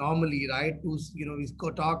normally, right? We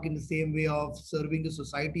talk in the same way of serving the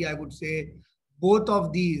society. I would say both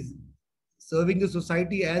of these, serving the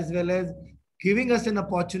society as well as giving us an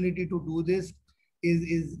opportunity to do this,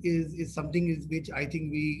 is something which I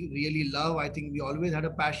think we really love. I think we always had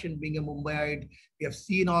a passion being a Mumbaiite. We have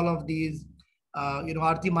seen all of these.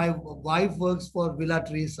 Aarti, my wife works for Villa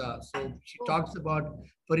Teresa. So she talks about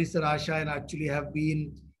Parisar Asha, and actually have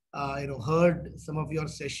been, heard some of your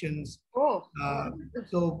sessions.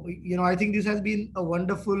 So, I think this has been a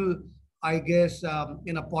wonderful, I guess,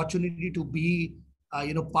 an opportunity to be,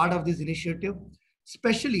 part of this initiative.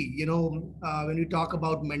 Especially, when we talk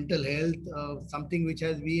about mental health, something which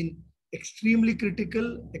has been extremely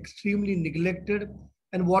critical, extremely neglected,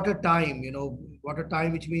 and what a time,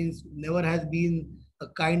 which means never has been a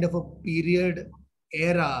kind of a period,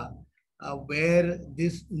 era, where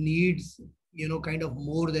this needs, kind of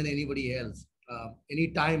more than anybody else,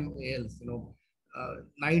 any time else,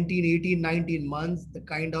 19 months, the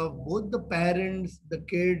kind of both the parents, the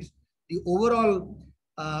kids, the overall,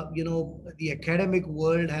 the academic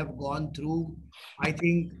world have gone through. I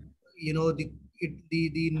think,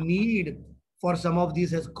 the need for some of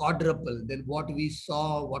these has quadrupled than what we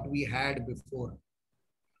saw, what we had before,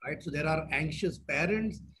 right? So there are anxious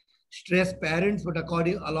parents. stressed parents, but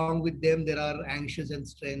along with them, there are anxious and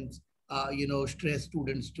stressed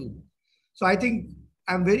students too. So I think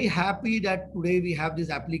I'm very happy that today we have this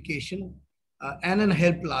application and a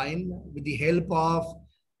helpline with the help of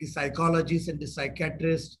the psychologist and the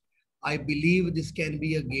psychiatrist. I believe this can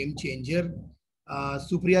be a game changer.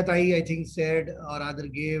 Supriya Tai, I think, said or rather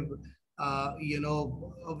gave,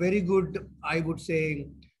 a very good, I would say,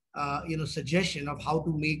 suggestion of how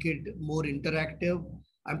to make it more interactive.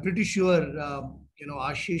 I'm pretty sure,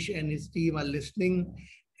 Ashish and his team are listening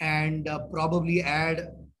and probably add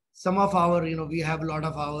some of our, we have a lot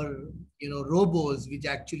of our, robos, which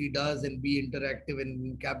actually does and be interactive.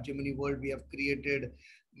 In Capgemini world, we have created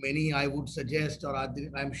many, I would suggest, or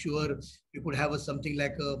I'm sure we could have something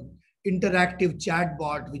like a interactive chat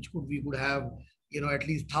bot, which we could have, at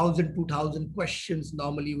least 1,000, 2,000 questions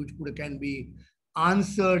normally, which can be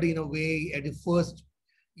answered in a way at the first,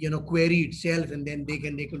 query itself, and then they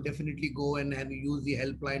can definitely go and use the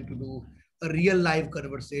helpline to do a real live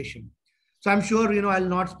conversation. So I'm sure, I'll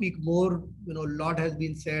not speak more, a lot has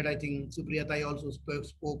been said. I think Supriya Tai also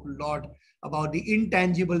spoke a lot about the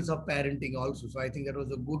intangibles of parenting also. So I think that was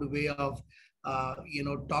a good way of,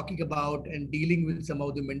 talking about and dealing with some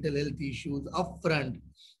of the mental health issues upfront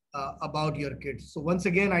about your kids. So once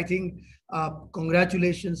again, I think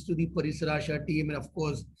congratulations to the Parisar Asha team, and of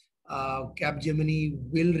course, Capgemini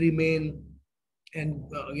will remain and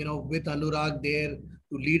with Anurag there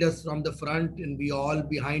to lead us from the front, and we all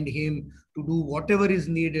behind him to do whatever is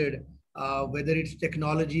needed, whether it's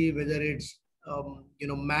technology, whether it's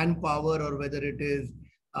manpower, or whether it is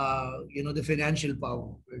the financial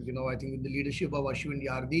power. I think with the leadership of Ashwin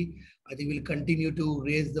Yardi, I think we'll continue to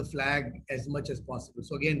raise the flag as much as possible.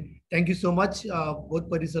 So again, thank you so much, both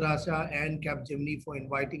Parisar Asha and Capgemini, for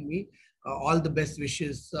inviting me. All the best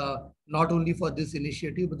wishes, not only for this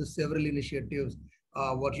initiative, but the several initiatives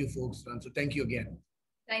what you folks run. So thank you again.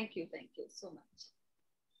 Thank you so much.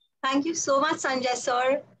 Thank you so much, Sanjay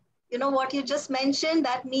sir. What you just mentioned,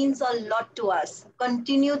 that means a lot to us.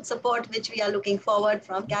 Continued support, which we are looking forward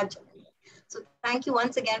from Capgemini. So thank you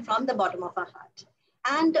once again from the bottom of our heart.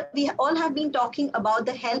 And we all have been talking about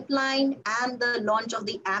the helpline and the launch of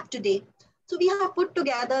the app today. So we have put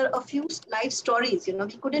together a few life stories.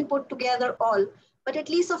 We couldn't put together all, but at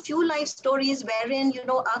least a few life stories wherein,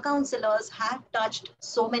 our counselors have touched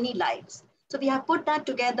so many lives. So we have put that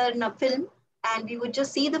together in a film, and we would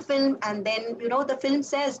just see the film, and then, the film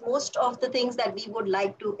says most of the things that we would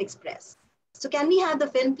like to express. So can we have the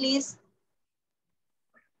film, please?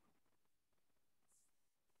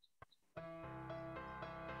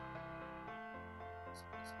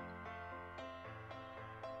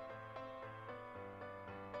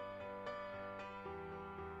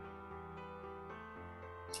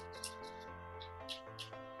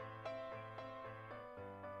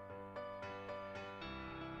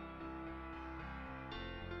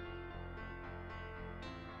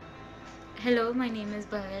 Hello, my name is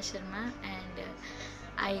Bhavya Sharma, and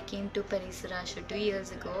I came to Parisar Asha 2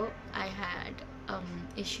 years ago. I had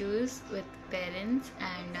issues with parents,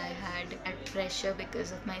 and I had pressure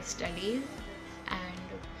because of my studies, and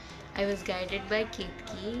I was guided by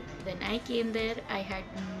Ketki. When I came there, I had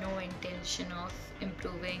no intention of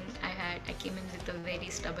improving. I came in with a very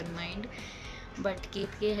stubborn mind, but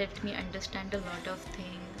Ketki helped me understand a lot of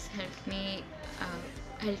things, helped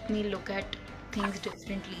me look at things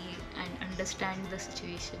differently and understand the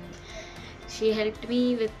situation. She helped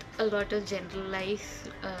me with a lot of general life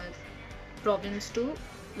problems too,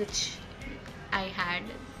 which I had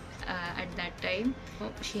at that time.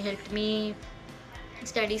 She helped me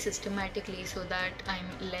study systematically so that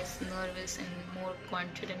I'm less nervous and more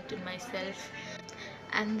confident in myself.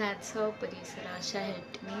 And that's how Parisar Asha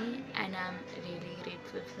helped me, and I'm really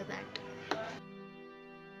grateful for that.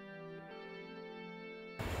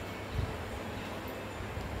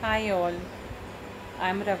 Hi all,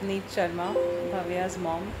 I'm Ravneet Sharma, Bhavya's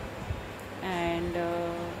mom, and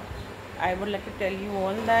I would like to tell you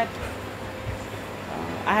all that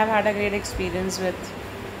I have had a great experience with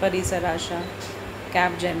Parisar Asha,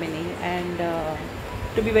 Capgemini, and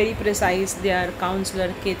to be very precise, their counselor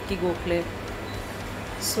Ketki Gokhale.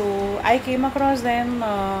 So I came across them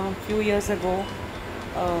a few years ago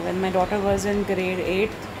when my daughter was in grade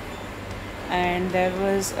 8th, and there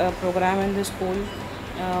was a program in the school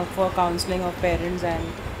for counseling of parents and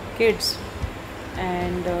kids,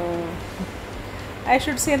 and I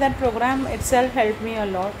should say that program itself helped me a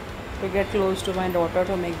lot to get close to my daughter,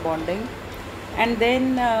 to make bonding. And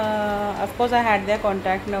then of course I had their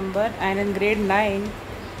contact number, and in grade 9,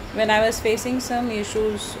 when I was facing some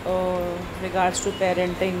issues regards to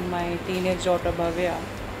parenting my teenage daughter Bhavya,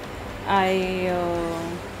 I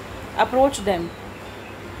approach them.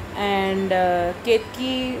 And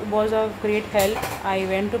Ketki was of great help. I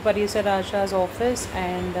went to Parisar Asha's office,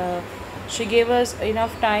 and she gave us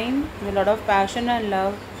enough time, a lot of passion and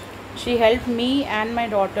love. She helped me and my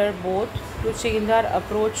daughter both to change our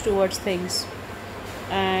approach towards things.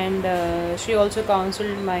 And she also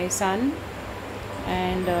counseled my son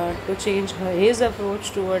and to change his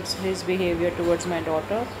approach towards his behavior towards my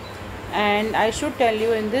daughter. And I should tell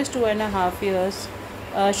you, in this 2.5 years,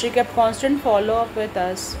 she kept constant follow-up with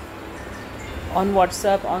us on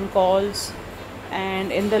WhatsApp, on calls,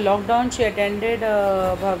 and in the lockdown she attended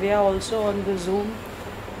Bhavya also on the Zoom,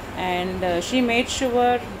 and she made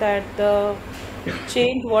sure that the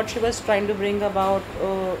change what she was trying to bring about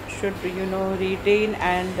should retain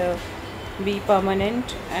and be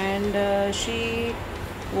permanent. And she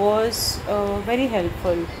was very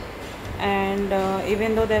helpful, and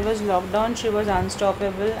even though there was lockdown, she was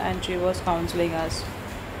unstoppable and she was counseling us.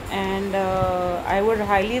 And I would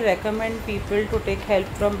highly recommend people to take help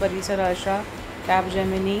from Parisar Asha,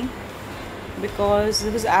 Capgemini, because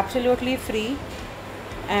it is absolutely free,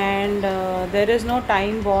 and there is no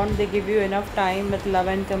time bond. They give you enough time with love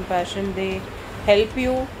and compassion. They help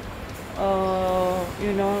you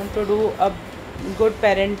to do a good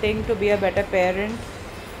parenting, to be a better parent.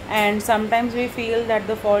 And sometimes we feel that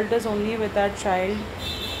the fault is only with our child,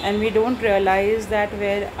 and we don't realize that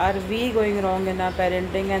where are we going wrong in our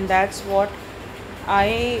parenting. And that's what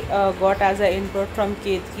I got as an input from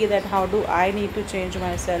Ketki, that how do I need to change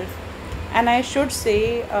myself. And I should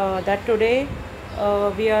say that today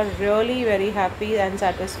we are really very happy and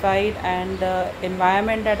satisfied, and the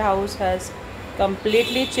environment at house has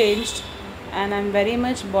completely changed, and I'm very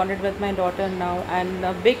much bonded with my daughter now. And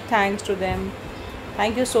a big thanks to them.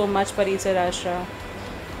 Thank you so much, Parisar Asha.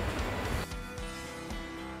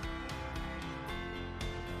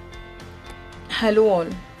 Hello all,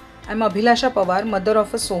 I'm Abhilasha Pawar, mother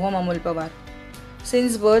of a Soham Amol Pawar.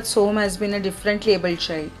 Since birth, Soham has been a differently abled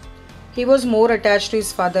child. He was more attached to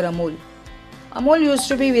his father Amol. Amol used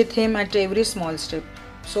to be with him at every small step.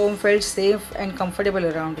 Soham felt safe and comfortable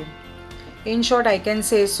around him. In short, I can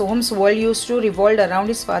say Soham's world used to revolve around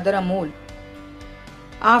his father Amol.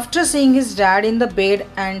 After seeing his dad in the bed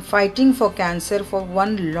and fighting for cancer for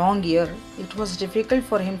 1 long year, it was difficult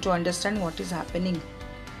for him to understand what is happening.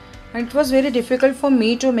 And it was very difficult for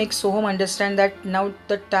me to make Soham understand that now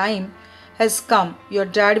the time has come, your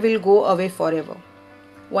dad will go away forever.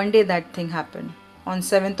 One day that thing happened. On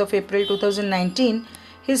 7th of April 2019,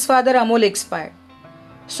 his father Amol expired.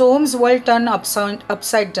 Soham's world turned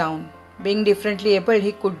upside down. Being differently able,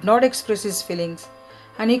 he could not express his feelings,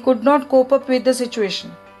 and he could not cope up with the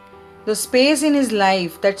situation. The space in his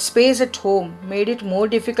life, that space at home, made it more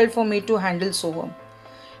difficult for me to handle Soham.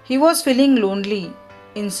 He was feeling lonely,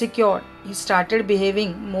 insecure. He started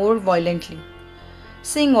behaving more violently.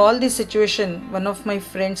 Seeing all this situation, one of my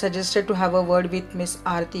friends suggested to have a word with Miss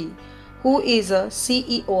Aarti, who is a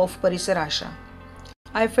CEO of Parisar Asha.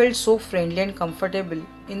 I felt so friendly and comfortable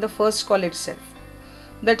in the first call itself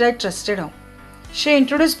that I trusted her. She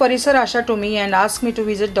introduced Parisar Asha to me and asked me to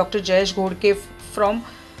visit Dr. Jayesh Ghodke from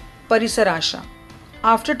Parisar Asha.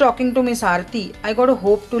 After talking to Miss Aarti, I got a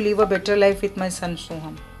hope to live a better life with my son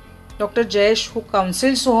Soham. Dr. Jayesh, who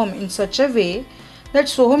counseled Soham in such a way that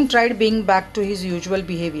Soham tried being back to his usual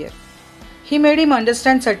behavior. He made him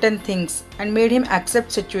understand certain things and made him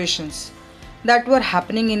accept situations that were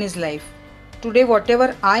happening in his life. Today,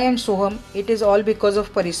 whatever I and Soham, it is all because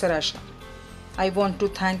of Parisar Asha. I want to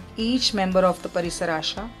thank each member of the Parisar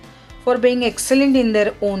Asha for being excellent in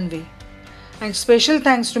their own way. And special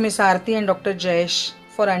thanks to Ms. Aarti and Dr. Jayesh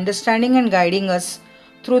for understanding and guiding us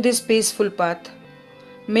through this peaceful path.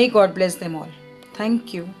 May God bless them all.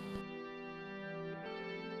 Thank you.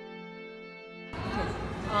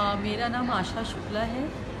 मेरा नाम आशा शुक्ला है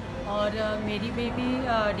और मेरी baby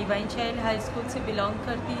divine child high school से belong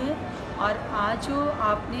करती है। और आज जो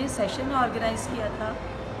आपने सेशन ऑर्गेनाइज़ किया था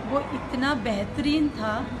वो इतना बेहतरीन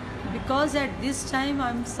था, because at this time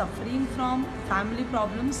I am suffering from family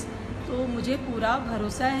problems. तो मुझे पूरा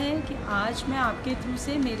भरोसा है कि आज मैं आपके थ्रू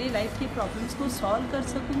से मेरे लाइफ के प्रॉब्लम्स को सॉल्व कर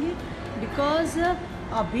सकूँगी, बिकॉज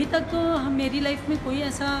अभी तक तो मेरी लाइफ में कोई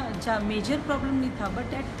ऐसा मेजर प्रॉब्लम नहीं था,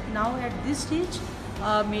 but now at this stage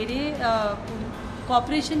मेरे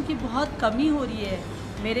कॉपरेशन की बहुत कमी हो रही है।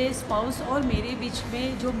 मेरे स्पाउस और मेरे बीच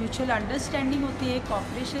में जो म्यूचुअल अंडरस्टैंडिंग होती है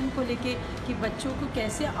कॉपरेशन को लेके कि बच्चों को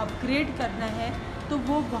कैसे अपग्रेड करना है, तो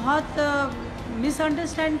वो बहुत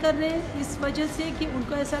मिसअंडरस्टैंड कर रहे हैं, इस वजह से कि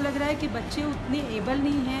उनको ऐसा लग रहा है कि बच्चे उतने एबल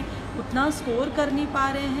नहीं हैं, उतना स्कोर कर नहीं पा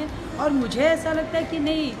रहे हैं। और मुझे ऐसा लगता है कि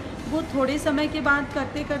नहीं, वो थोड़े समय के बाद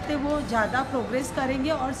करते करते वो ज़्यादा प्रोग्रेस करेंगे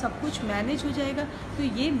और सब कुछ मैनेज हो जाएगा। तो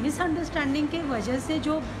ये मिसअंडरस्टैंडिंग के वजह से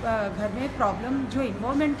जो घर में प्रॉब्लम जो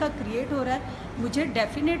इन्वॉल्वमेंट का क्रिएट हो रहा है, मुझे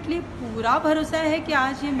डेफिनेटली पूरा भरोसा है कि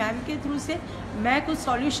आज ये मैम के थ्रू से मैं कुछ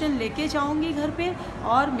सॉल्यूशन लेके जाऊंगी घर पे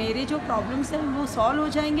और मेरे जो प्रॉब्लम्स हैं वो सॉल्व हो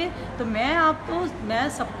जाएंगे। तो मैं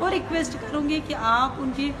सबको रिक्वेस्ट करूंगी कि आप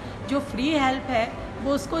उनकी जो फ्री हेल्प है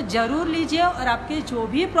वो उसको ज़रूर लीजिए और आपके जो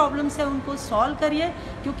भी प्रॉब्लम्स है उनको सॉल्व करिए,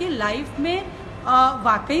 क्योंकि लाइफ में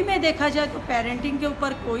वाकई में देखा जाए तो पेरेंटिंग के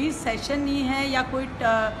ऊपर कोई सेशन नहीं है या कोई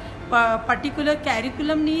पर्टिकुलर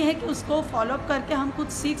कैरिकुलम नहीं है कि उसको फॉलोअप करके हम कुछ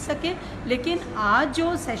सीख सकें। लेकिन आज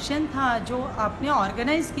जो सेशन था जो आपने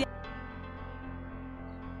ऑर्गेनाइज किया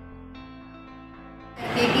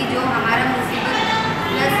कि जो हमारा मुसीबत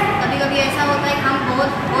प्लस कभी कभी ऐसा होता है कि हम बहुत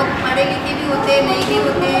पढ़े लिखे भी होते हैं, नहीं भी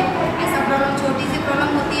होते, ऐसा प्रॉब्लम छोटी सी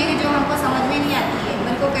प्रॉब्लम होती है कि जो हमको समझ में नहीं आती है,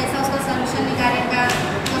 मेरे को कैसा उसका सोल्यूशन निकालने का,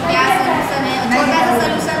 तो क्या सोल्यूशन है, छोटा सा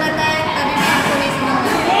सोल्यूशन रहता है तभी भी हमको नहीं समझ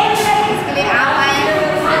में आता है। इसके लिए आप आए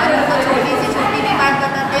और हमको छोटी सी छोटी भी बात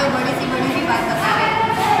बताते हो, बड़ी सी बड़ी भी बात बता रहे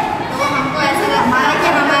हैं, तो हमको ऐसा लगता है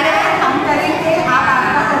कि हमारे हम करेंगे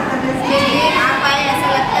के लिए आप आए, ऐसा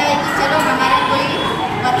लगता है कि चलो हमारा कोई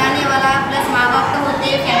बताने वाला प्लस माँ बाप तो होते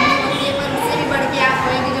हैं, फैमिली होती है, पर उससे भी बढ़ के आप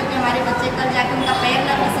होएंगे जो कि हमारे बच्चे कल जाके उनका पैर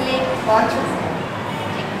न फिसले। बहुत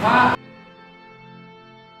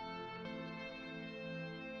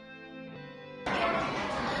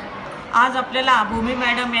आज आपल्याला भूमी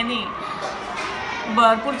मॅडम यांनी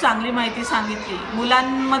भरपूर चांगली माहिती सांगितली।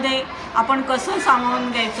 मुलांमध्ये आपण कसं सामावून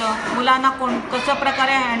घ्यायचं, मुलांना कसं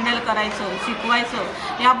प्रकारे हँडल करायचं,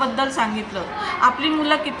 शिकवायचं याबद्दल सांगितलं। आपली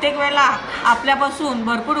मुलं कित्येक वेळेला आपल्यापासून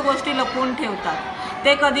भरपूर गोष्टी लपवून ठेवतात।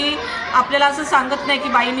 ते कधी आपल्याला असं सांगत नाही की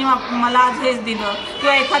बाईंनी मला आज हेच दिलं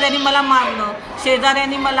किंवा एखाद्याने मला मारलं,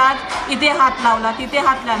 शेजाऱ्यांनी मला आज इथे हात लावला, तिथे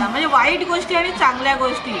हात लावला, म्हणजे वाईट गोष्टी आणि चांगल्या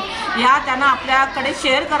गोष्टी ह्या त्यांना आपल्याकडे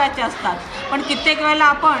शेअर करायच्या असतात। पण कित्येक वेळेला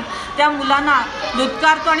आपण त्या मुलांना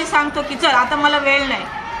धुतकारतो आणि सांगतो की चल आता मला वेळ नाही,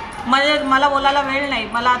 मला बोलायला वेळ नाही,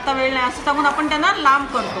 मला आता वेळ नाही असं सांगून आपण त्यांना लांब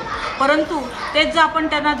करतो। परंतु तेच जर आपण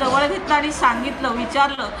त्यांना जवळ घेतलं आणि सांगितलं,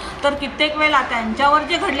 विचारलं तर कित्येक वेळेला त्यांच्यावर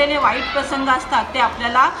जे घडलेले वाईट प्रसंग असतात ते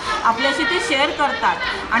आपल्याशी ते शेअर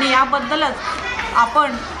करतात आणि याबद्दलच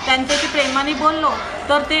आपण त्यांच्याशी प्रेमाने बोललो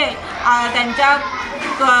तर ते त्यांच्या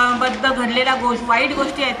बद्दल घडलेल्या वाईट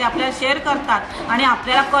गोष्टी आहेत ते आपल्याला शेअर करतात आणि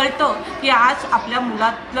आपल्याला कळतं की आज आपल्या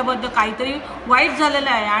मुलाबद्दल काहीतरी वाईट झालेलं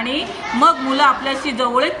आहे आणि मग मुलं आपल्याशी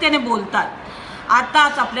जवळीकतेने बोलतात।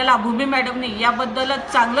 आताच आपल्याला भूमी मॅडमने याबद्दल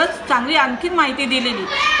चांगली आणखीन माहिती दिलेली,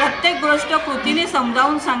 प्रत्येक गोष्ट कृतीने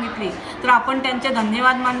समजावून सांगितली, तर आपण त्यांचे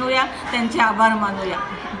धन्यवाद मानूया, त्यांचे आभार मानूया।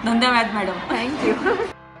 धन्यवाद मॅडम, थँक्यू।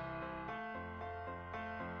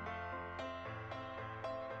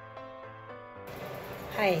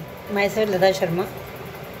 हाय, मैं लता शर्मा।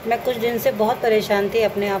 मैं कुछ दिन से बहुत परेशान थी,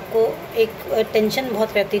 अपने आप को एक टेंशन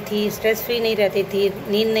बहुत रहती थी, स्ट्रेस फ्री नहीं रहती थी,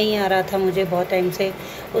 नींद नहीं आ रहा था मुझे बहुत टाइम से।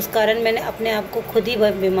 उस कारण मैंने अपने आप को खुद ही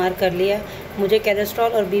बीमार कर लिया। मुझे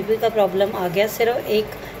कोलेस्ट्रॉल और बीपी का प्रॉब्लम आ गया सिर्फ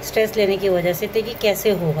एक स्ट्रेस लेने की वजह से थी कि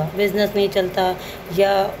कैसे होगा, बिज़नेस नहीं चलता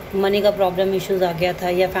या मनी का प्रॉब्लम इश्यूज़ आ गया था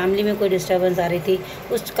या फैमिली में कोई डिस्टर्बेंस आ रही थी।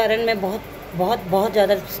 उस कारण मैं बहुत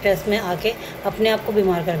ज़्यादा स्ट्रेस में आके अपने आप को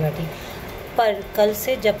बीमार कर बैठी। पर कल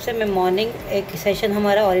से जब से मैं मॉर्निंग एक सेशन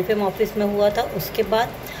हमारा ऑरिफेम ऑफिस में हुआ था, उसके बाद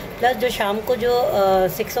प्लस जो शाम को जो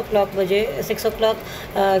 6 o'clock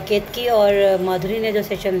केतकी और माधुरी ने जो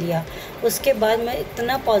सेशन लिया, उसके बाद मैं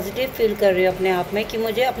इतना पॉजिटिव फील कर रही हूँ अपने आप में कि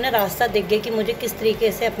मुझे अपना रास्ता दिख गया कि मुझे किस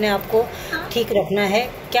तरीके से अपने आप को ठीक रखना है,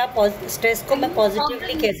 क्या स्ट्रेस को मैं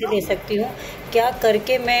पॉजिटिवली कैसे ले सकती हूँ, क्या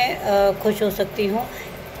करके मैं खुश हो सकती हूँ,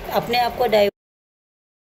 अपने आप को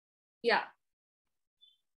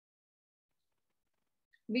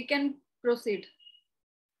We can proceed.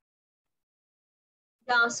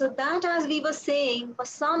 Yeah, so that, as we were saying, were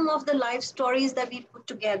some of the life stories that we put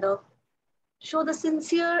together, show the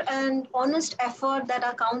sincere and honest effort that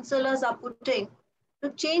our counselors are putting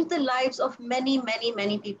to change the lives of many, many,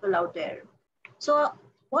 many people out there. So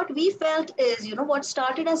what we felt is, what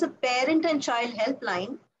started as a parent and child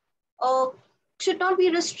helpline should not be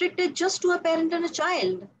restricted just to a parent and a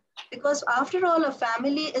child. Because after all, a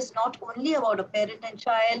family is not only about a parent and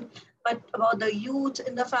child, but about the youth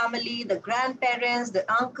in the family, the grandparents, the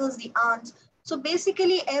uncles, the aunts. So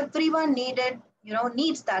basically everyone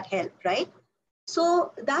needs that help, right?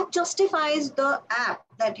 So that justifies the app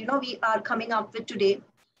that, we are coming up with today,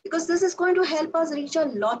 because this is going to help us reach a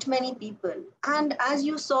lot many people. And as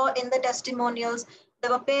you saw in the testimonials,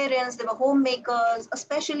 there were parents, there were homemakers, a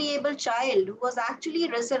specially able child who was actually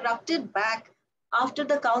resurrected back after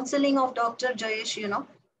the counseling of Dr. Joyous,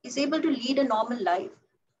 is able to lead a normal life.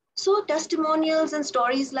 So testimonials and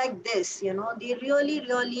stories like this, they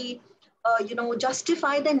really,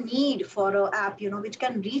 justify the need for an app, which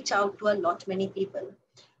can reach out to a lot many people.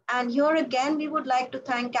 And here again, we would like to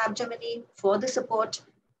thank Capgemini for the support.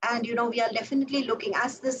 And we are definitely looking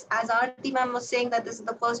as Aarti ma'am was saying that this is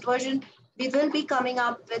the first version. We will be coming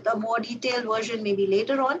up with a more detailed version maybe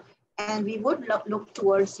later on, and we would look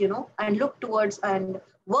towards, and look towards and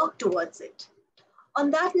work towards it. On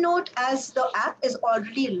that note, as the app is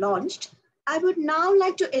already launched, I would now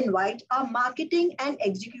like to invite our marketing and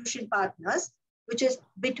execution partners, which is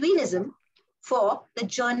Betweenism, for the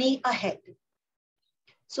journey ahead.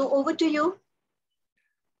 So over to you.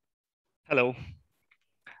 Hello.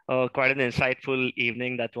 Quite an insightful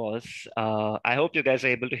evening that was. I hope you guys are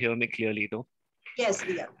able to hear me clearly though. Yes,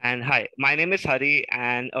 we are. And hi, my name is Hari,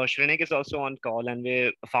 and Shrenik is also on call, and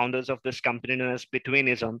we're founders of this company known as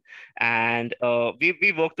Betweenism. And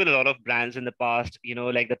we worked with a lot of brands in the past,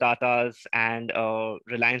 like the Tatas and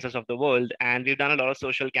Reliances of the world. And we've done a lot of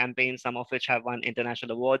social campaigns, some of which have won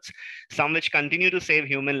international awards, some which continue to save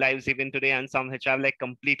human lives even today, and some which have like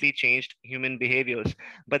completely changed human behaviors.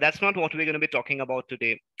 But that's not what we're going to be talking about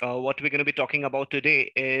today. What we're going to be talking about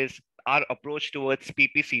today is our approach towards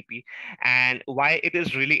PPCP and why it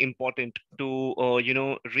is really important to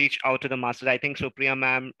reach out to the masses. I think Supriya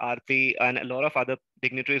ma'am, Aarti, and a lot of other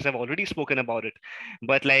dignitaries have already spoken about it.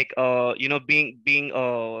 But like I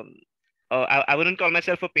wouldn't call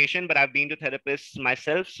myself a patient, but I've been to therapists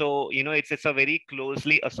myself. So, it's a very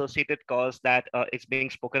closely associated cause that it's being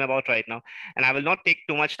spoken about right now. And I will not take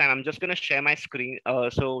too much time. I'm just going to share my screen.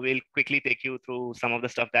 So we'll quickly take you through some of the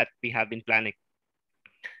stuff that we have been planning.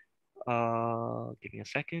 Give me a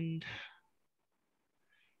second.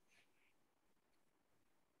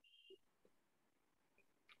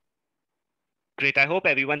 Great. I hope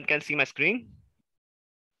everyone can see my screen.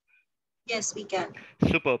 Yes, we can.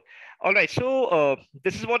 Superb. All right. So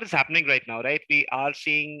this is what is happening right now, right? We are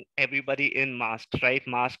seeing everybody in masks, right?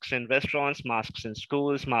 Masks in restaurants, masks in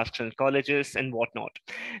schools, masks in colleges and whatnot,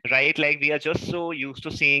 right? Like we are just so used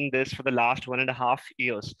to seeing this for the last 1.5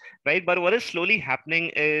 years, right? But what is slowly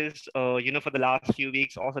happening is, for the last few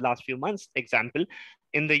weeks or the last few months, example,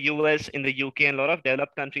 in the US, in the UK, and a lot of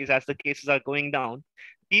developed countries, as the cases are going down,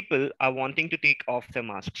 people are wanting to take off their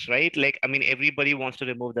masks, right? Like, I mean, everybody wants to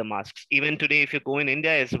remove their masks. Even today, if you go in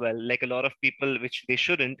India as well, like a lot of people, which they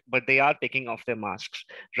shouldn't, but they are taking off their masks,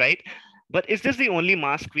 right? But is this the only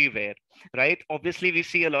mask we wear, right? Obviously, we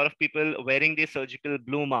see a lot of people wearing these surgical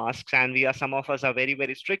blue masks, and some of us are very,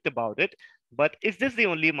 very strict about it. But is this the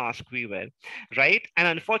only mask we wear, right? And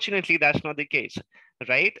unfortunately, that's not the case,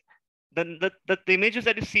 right? The images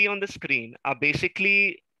that you see on the screen are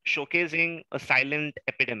basically showcasing a silent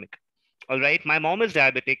epidemic. All right, my mom is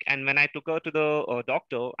diabetic, and when I took her to the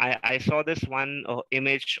doctor, I saw this one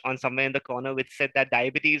image on somewhere in the corner which said that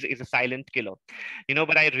diabetes is a silent killer.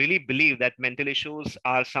 But I really believe that mental issues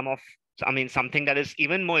are something that is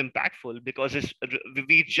even more impactful because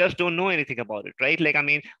we just don't know anything about it, right? Like, I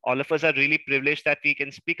mean, all of us are really privileged that we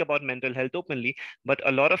can speak about mental health openly, but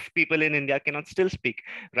a lot of people in India cannot still speak,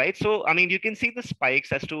 right? So, I mean, you can see the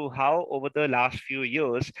spikes as to how over the last few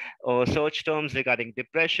years, search terms regarding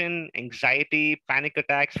depression, anxiety, panic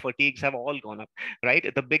attacks, fatigues have all gone up,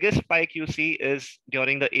 right? The biggest spike you see is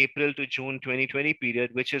during the April to June 2020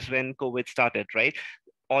 period, which is when COVID started, right?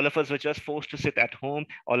 All of us were just forced to sit at home.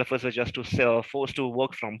 All of us were just forced to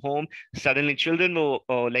work from home. Suddenly children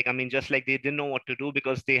were just like they didn't know what to do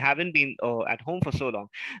because they haven't been at home for so long,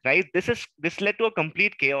 right? This led to a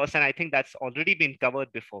complete chaos, and I think that's already been covered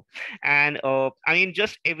before. And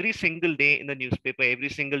just every single day in the newspaper, every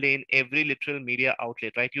single day in every literal media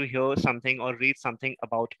outlet, right, you hear something or read something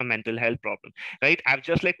about a mental health problem, right? I've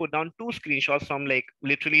just like put down 2 screenshots from like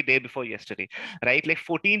literally day before yesterday, right? Like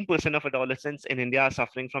 14% of adolescents in India are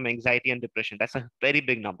suffering from anxiety and depression. That's a very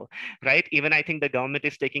big number, right? Even I think the government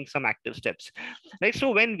is taking some active steps, right?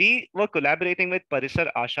 So when we were collaborating with Parisar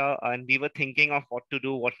Asha and we were thinking of what to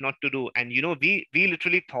do, what not to do, and we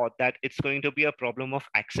literally thought that it's going to be a problem of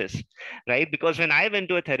access, right? Because when I went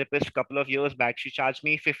to a therapist a couple of years back, she charged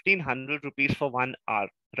me 1,500 rupees for 1 hour,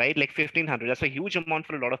 right? Like 1,500. That's a huge amount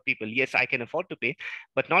for a lot of people. Yes, I can afford to pay,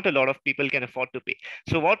 but not a lot of people can afford to pay.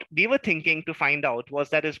 So what we were thinking to find out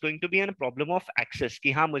was that it's going to be a problem of access.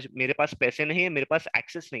 कि हाँ मेरे पास पैसे नहीं है, मेरे पास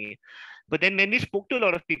access नहीं है, But then when we spoke to a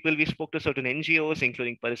lot of people, we spoke to certain NGOs,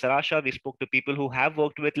 including Parisar Asha, we spoke to people who have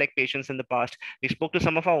worked with like patients in the past, we spoke to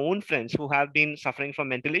some of our own friends who have been suffering from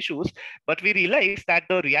mental issues, but we realized that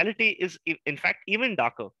the reality is in fact even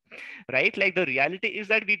darker, right? Like the reality is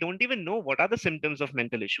that we don't even know what are the symptoms of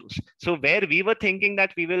mental issues. So where we were thinking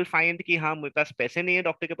that we will find कि हाँ मेरे पास पैसे नहीं है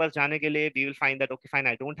doctor के पास जाने के लिए, we will find that okay fine,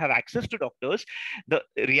 I don't have access to doctors. The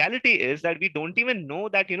reality is that we don't even know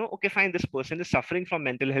that, you know, okay fine, this person is suffering from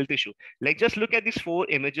mental health issue. Like just look at these 4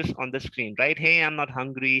 images on the screen, right? Hey, I'm not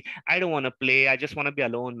hungry, I don't want to play, I just want to be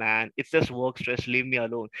alone, man, it's just work stress, leave me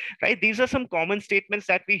alone, right? These are some common statements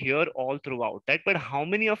that we hear all throughout, right? But how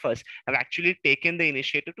many of us have actually taken the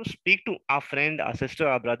initiative to speak to our friend, our sister,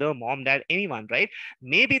 our brother, mom, dad, anyone, right?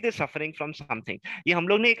 Maybe they're suffering from something. ये हम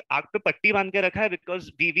लोग ने एक आग पे पट्टी बांध के रखा है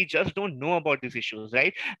because we just don't know about these issues,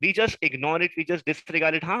 right? We just ignore it, we just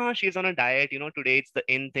disregard it. हाँ, she's on a diet, you know, today it's the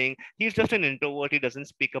in thing. He's just an introvert, he doesn't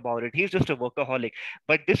speak about it. He's just a workaholic.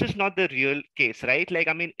 But this is not the real case, right? Like,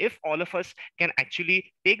 I mean, if all of us can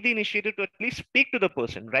actually take the initiative to at least speak to the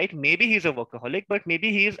person, right? Maybe he's a workaholic, but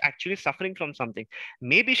maybe he is actually suffering from something.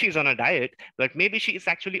 Maybe she's on a diet, but maybe she is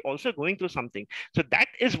actually also going through something. So that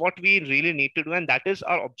is what we really need to do. And that is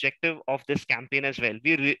our objective of this campaign as well.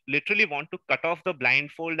 We literally want to cut off the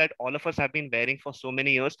blindfold that all of us have been wearing for so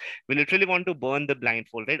many years. We literally want to burn the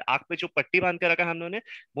blindfold, right? आँख पे जो पट्टी बांध के रखा है हम लोगों ने,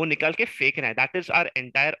 वो निकाल के फेंकना है. That is our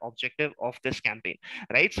entire objective of this campaign,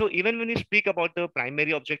 right? So even when we speak about the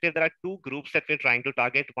primary objective, there are 2 groups that we're trying to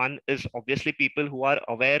target. One is obviously people who are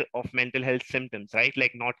aware of mental health symptoms, right?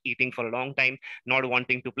 Like not eating for a long time, not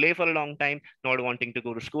wanting to play for a long time, not wanting to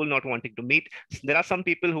go to school, not wanting to meet. There are some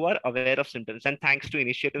people who are aware of symptoms, and thanks to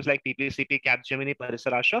initiatives like TPCP, Capgemini,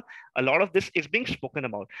 Parisar Asha, a lot of this is being spoken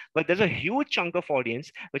about. But there's a huge chunk of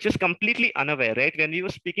audience which is completely unaware, right? When we were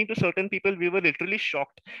speaking to certain people, we were literally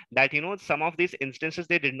shocked that, you know, some of these instances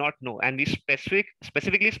they did not know, and we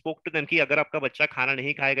specifically spoke to them कि अगर आपका बच्चा खाना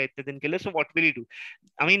नहीं खाएगा इतने दिन के लिए, so what will you do?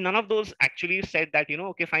 I mean, none of those actually said that, you know,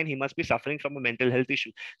 okay fine, he must be suffering from a mental health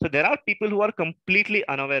issue. So there are people who are completely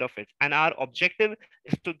unaware of it, and our objective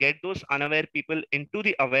is to get those unaware people into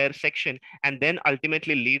the aware section and then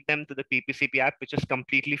ultimately lead them to the PPCP app, which is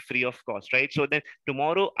completely free of cost, right? So then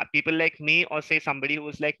tomorrow people like me, or say somebody who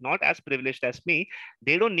is like not as privileged as me,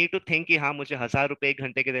 they don't need to think कि हाँ मुझे 1000 रुपए एक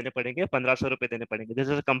घंटे के देने पड़ेंगे, 1500 रुपए देने पड़ेंगे. This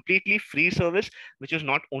is a completely free service which is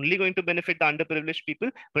not only going to benefit the underprivileged people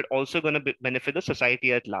but also going to benefit the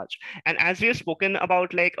society at large. And as we have spoken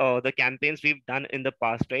about like the campaigns we've done in the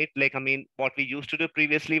past, right? Like, I mean, what we used to do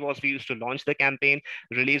previously was we used to launch the campaign,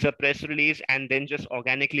 release a press release, and then just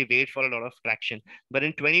organically wait for a lot of traction. But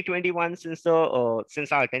in 2021, since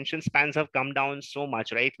our attention spans have come down so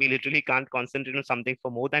much, right? We literally can't concentrate on something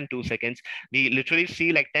for more than 2 seconds. We literally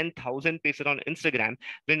see like 10,000 pieces on Instagram.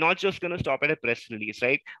 We're not just going to stop at a press release,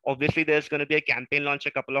 right? Obviously, there's going to be a campaign launch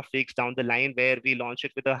a couple of weeks down the line where we launch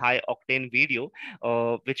it with a high octane video,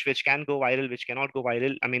 which can go viral, which cannot go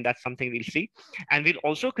viral. I mean, that's something we'll see. And we'll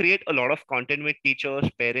also create a lot of content with teachers,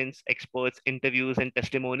 parents, experts, interviews, and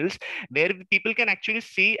testimonials, where people can actually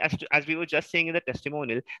see, as we were just saying in the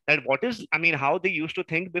testimonial, that what is, I mean, how they used to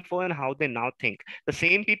think before and how they now think. The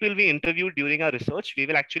same people we interviewed during our research, we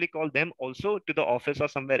will actually call them also to the office or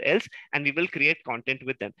somewhere else, and we will create content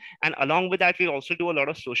with them. And along with that, we also do a lot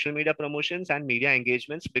of social media promotions and media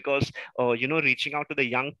engagements, because you know, reaching out to the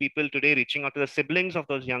young people today, reaching out to the siblings of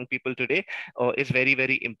those young people today is very,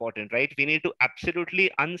 very important, right? We need to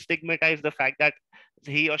absolutely unstigmatize the fact that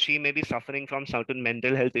he or she may be suffering from certain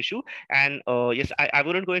mental health issue. And yes, I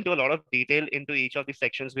wouldn't go into a lot of detail into each of these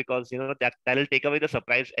sections because, you know, that'll take away the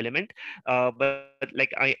surprise element. But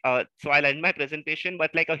like so I'll end my presentation,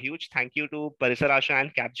 but like a huge thank you to Parisar Asha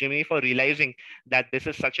and Capgemini for realizing that this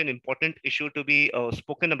is such an important issue to be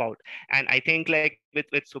spoken about. And I think like with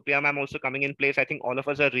Supriya ma'am also coming in place, I think all of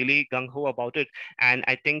us are really gung-ho about it. And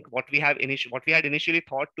I think what we had initially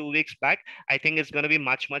thought 2 weeks back, I think is going to be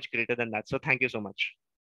much, much greater than that. So thank you so much.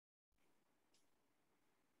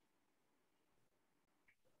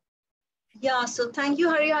 Yeah, so thank you,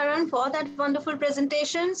 Hariharan, for that wonderful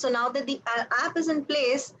presentation. So now that the app is in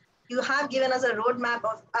place, you have given us a roadmap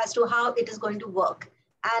as to how it is going to work.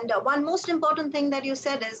 And one most important thing that you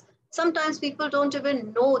said is sometimes people don't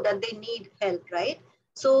even know that they need help, right?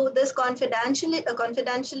 So this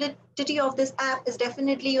confidentiality of this app is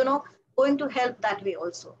definitely, you know, going to help that way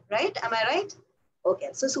also, right? Am I right? Okay,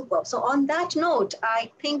 so super. So on that note, I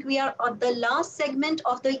think we are at the last segment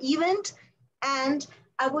of the event, and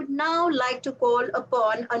I would now like to call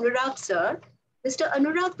upon Anurag sir, Mr.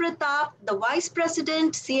 Anurag Pratap, the Vice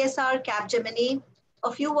President, CSR Capgemini.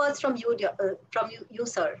 A few words from you,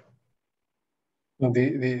 sir.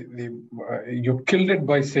 You killed it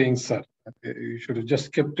by saying sir. You should have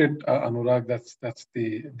just kept it, Anurag. That's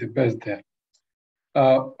the best there.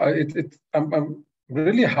 I'm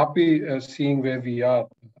really happy seeing where we are.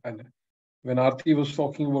 And when Aarti was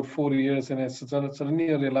talking about 4 years, and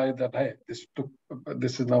suddenly I realized that, hey, this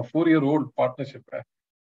is now 4-year-old partnership.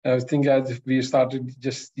 I was thinking as if we started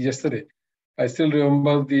just yesterday. I still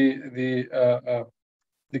remember the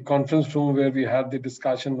conference room where we had the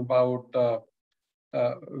discussion about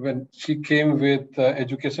when she came with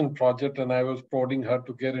education project, and I was prodding her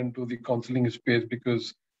to get into the counseling space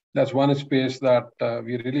because that's one space that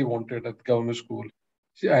we really wanted at government school.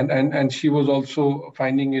 And she was also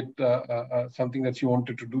finding it something that she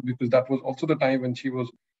wanted to do, because that was also the time when she was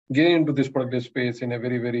getting into this particular space in a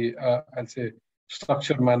very, very, I'll say,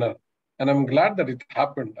 structured manner. And I'm glad that it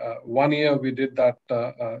happened. 1 year we did that,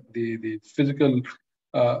 the physical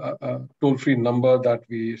toll-free number that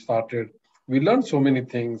we started. We learned so many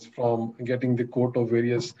things, from getting the quote of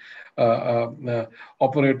various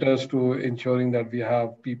operators to ensuring that we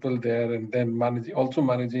have people there, and then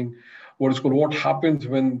managing what is called, what happens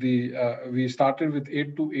when we started with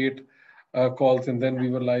 8 to 8 calls, and then we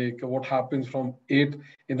were like, what happens from 8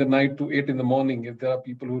 in the night to 8 in the morning? If there are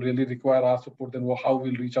people who really require our support, then how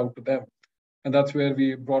we'll reach out to them. And that's where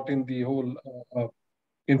we brought in the whole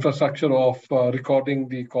infrastructure of recording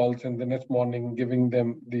the calls, and the next morning giving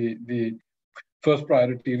them the first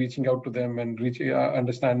priority, reaching out to them and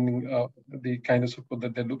understanding the kind of support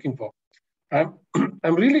that they're looking for.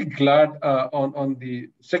 I'm really glad on the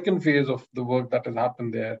second phase of the work that has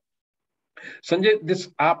happened there. Sanjay, this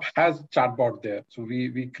app has chatbot there. So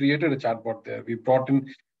we created a chatbot there. We brought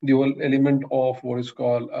in the whole element of what is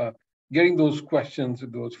called getting those questions,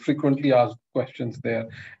 those frequently asked questions there,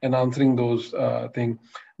 and answering those things.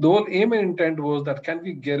 The whole aim and intent was that, can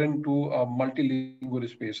we get into a multilingual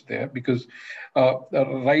space there? Because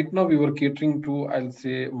right now we were catering to, I'll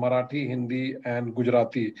say, Marathi, Hindi, and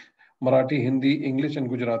Gujarati. Marathi, Hindi, English, and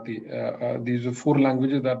Gujarati. These are 4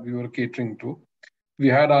 languages that we were catering to. We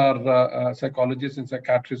had our psychologists and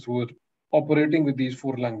psychiatrists who were operating with these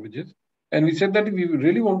 4 languages. And we said that if we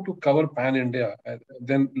really want to cover pan-India,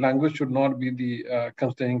 then language should not be the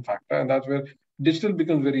constraining factor. And that's where digital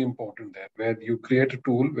becomes very important there, where you create a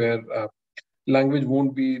tool where language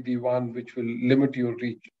won't be the one which will limit your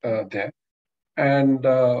reach there. And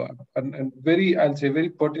very, I'll say, very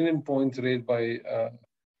pertinent points raised by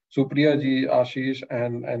Supriya ji, Ashish,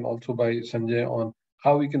 and also by Sanjay on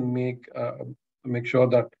how we can make sure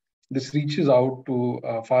that this reaches out to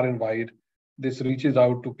far and wide. This reaches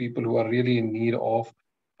out to people who are really in need of.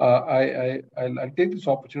 I'll take this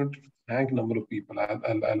opportunity to thank a number of people.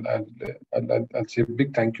 I'll say a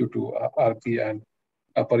big thank you to Aarti and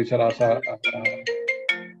Parisar Asha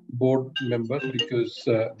board members, because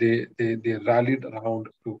they rallied around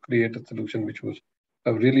to create a solution which was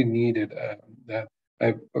really needed.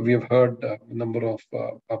 We have heard a number of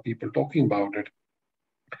people talking about it.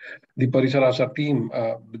 The Parisar Asha team,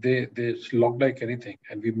 they slogged like anything,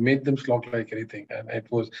 and we made them slog like anything. And it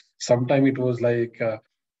was, sometimes it was like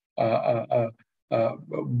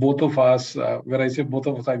both of us, when I say both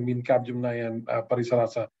of us, I mean Capgemini and Parisar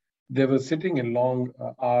Asha, they were sitting in long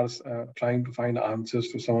hours trying to find answers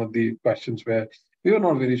to some of the questions where we were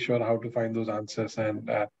not very sure how to find those answers. And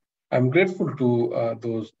I'm grateful to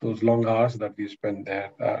those long hours that we spent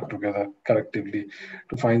there together collectively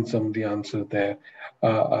to find some of the answers there.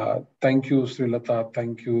 Thank you, Srilata.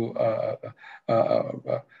 Thank you.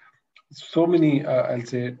 So many, I'll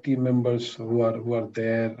say, team members who are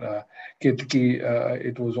there. Ketki,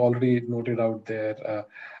 it was already noted out there.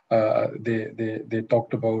 They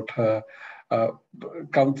talked about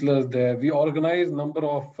counselors there. We organized a number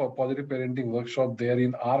of positive parenting workshops there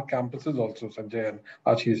in our campuses also, Sanjay and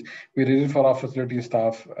Ashish. We did it for our facility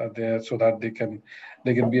staff there, so that they can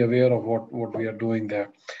be aware of what we are doing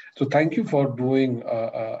there. So thank you for doing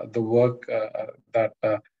the work that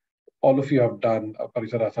all of you have done.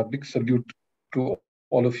 Parisar Asha, big salute to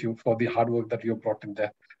all of you for the hard work that you have brought in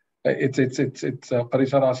there. It's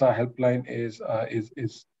Parisar Asha helpline is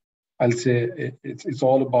I'll say it's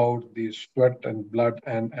all about the sweat and blood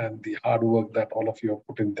and the hard work that all of you have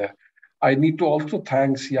put in there. I need to also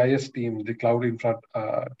thank CIS team, the cloud infra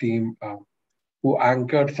team, who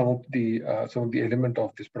anchored some of the element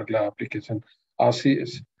of this particular application.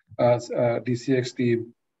 RCS, DCX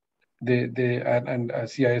team, and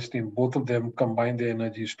CIS team, both of them combined their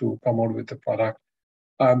energies to come out with the product.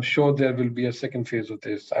 I'm sure there will be a second phase of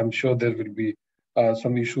this. I'm sure there will be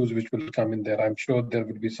some issues which will come in there. I'm sure there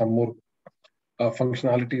will be some more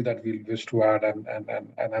functionality that we'll wish to add, and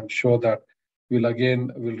I'm sure that we'll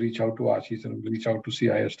reach out to Ashish and we'll reach out to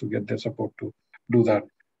CIS to get their support to do that.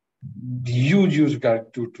 huge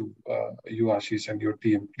gratitude to you, Ashish, and your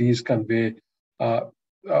team. Please convey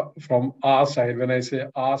from our side. When I say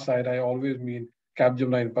our side, I always mean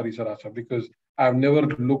Capgemini and Parisar Asha, because I've never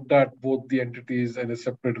looked at both the entities in a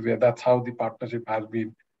separate way. That's how the partnership has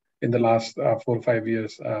been in the last 4 or 5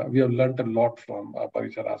 years. We have learned a lot from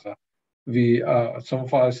Parisar Asha. Some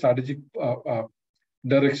of our strategic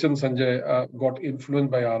direction, Sanjay, got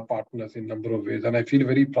influenced by our partners in a number of ways. And I feel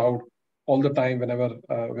very proud all the time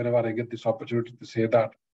whenever I get this opportunity to say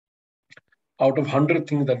that out of 100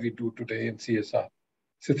 things that we do today in CSR,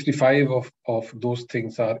 65 of those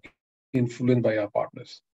things are influenced by our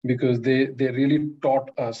partners, because they really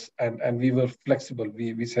taught us, and we were flexible.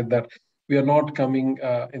 We said that we are not coming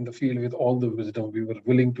in the field with all the wisdom. We were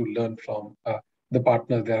willing to learn from the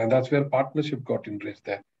partners there. And that's where partnership got enriched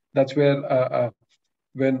there. That's where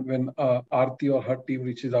when Aarti or her team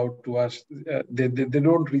reaches out to us, they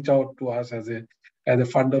don't reach out to us as a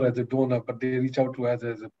funder, as a donor, but they reach out to us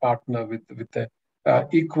as a partner with a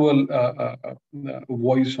equal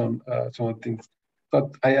voice on some of the things. So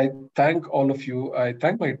I thank all of you. I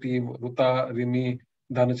thank my team, Ruta, Rimi,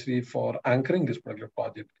 Dhanasri, for anchoring this particular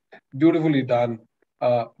project. Beautifully done.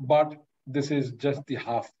 But this is just the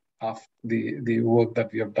half the work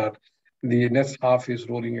that we have done. The next half is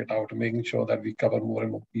rolling it out, making sure that we cover more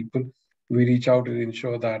and more people. We reach out and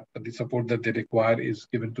ensure that the support that they require is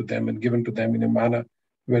given to them, and given to them in a manner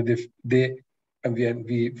where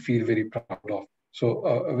we feel very proud of.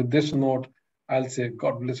 So with this note, I'll say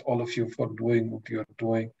God bless all of you for doing what you are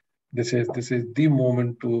doing. This is the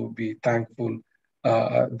moment to be thankful.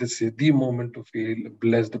 This is the moment to feel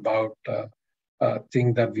blessed about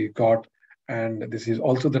things that we got. And this is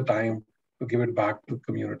also the time to give it back to the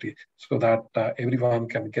community so that everyone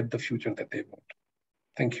can get the future that they want.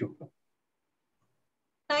 Thank you.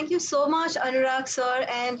 Thank you so much, Anurag sir,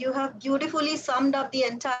 and you have beautifully summed up the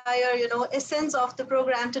entire, essence of the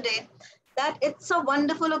program today. That it's a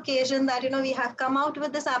wonderful occasion that, we have come out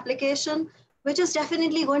with this application, which is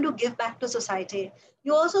definitely going to give back to society.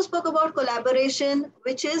 You also spoke about collaboration,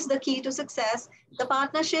 which is the key to success. The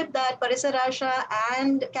partnership that Parisar Asha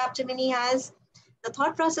and Capgemini has, the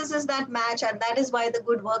thought processes that match, and that is why the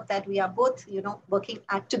good work that we are both, working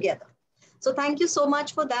at together. So thank you so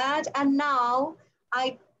much for that. And now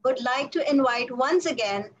I would like to invite once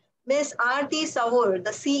again Ms. Aarti Sahur,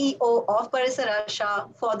 the CEO of Parisar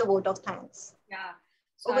Asha, for the vote of thanks. Yeah.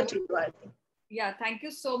 So over to you, Aarti. Yeah, thank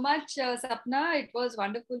you so much, Sapna. It was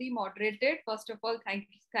wonderfully moderated. First of all,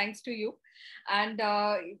 thanks to you. And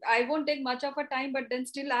I won't take much of a time, but then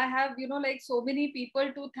still I have, so many people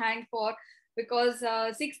to thank for, because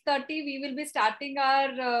 6:30 we will be starting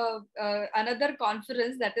our another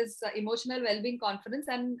conference, that is Emotional Wellbeing Conference,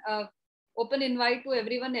 and open invite to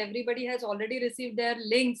everyone. Everybody has already received their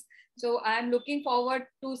links. So I'm looking forward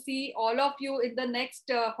to see all of you in the next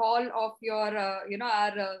hall of your,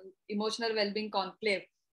 our Emotional Wellbeing Conclave.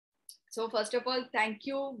 So first of all, thank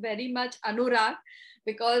you very much, Anurag,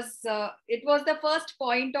 because it was the first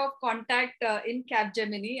point of contact in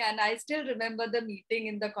Capgemini, and I still remember the meeting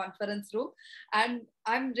in the conference room. And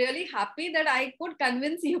I'm really happy that I could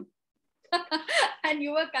convince you. And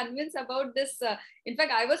you were convinced about this. In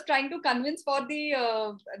fact, I was trying to convince for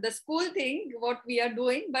the school thing, what we are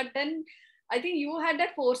doing, but then I think you had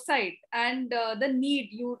that foresight and the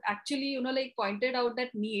need. You actually, pointed out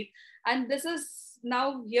that need. And this is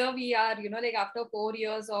now here we are, after 4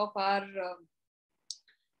 years of our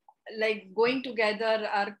going together,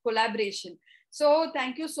 our collaboration. So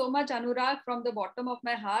thank you so much, Anurag, from the bottom of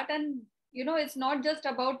my heart. And it's not just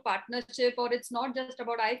about partnership, or it's not just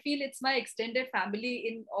about, I feel it's my extended family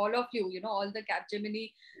in all of you, all the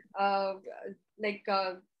Capgemini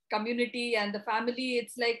community and the family.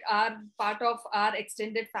 It's like our part of our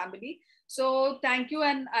extended family. So thank you.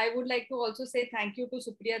 And I would like to also say thank you to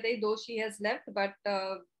Supriya, though she has left, but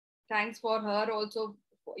thanks for her also,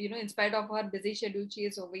 in spite of her busy schedule, she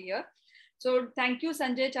is over here. So thank you,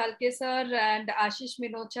 Sanjay Chalke sir and Ashish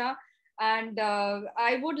Minocha. And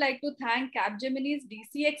I would like to thank Capgemini's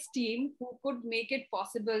DCX team who could make it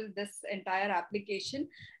possible, this entire application.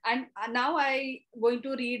 And now I'm going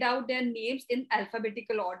to read out their names in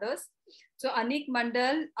alphabetical orders. So Anik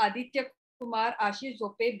Mandal, Aditya Kumar, Ashish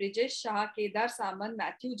Zope, Brijesh Shah, Kedar Saman,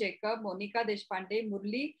 Matthew Jacob, Monica Deshpande,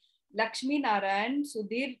 Murli, Lakshmi Narayan,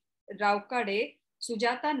 Sudhir Raukade,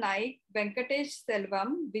 Sujata Naik, Venkatesh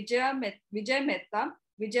Selvam, Vijay Mehta,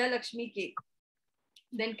 Vijay Lakshmi K.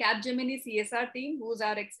 Then Capgemini CSR team, who's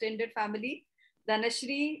our extended family,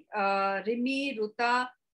 Dhanasri, Rimi, Ruta,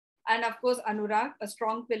 and of course Anurag, a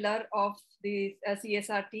strong pillar of the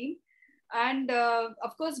CSR team. And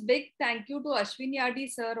of course, big thank you to Ashwini Adi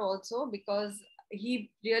sir also, because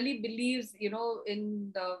he really believes, you know,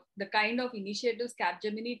 in the kind of initiatives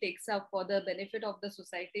Capgemini takes up for the benefit of the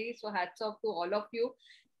society. So hats off to all of you.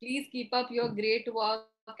 Please keep up your great work,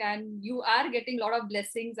 and you are getting a lot of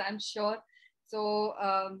blessings, I'm sure. So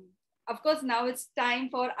of course, now it's time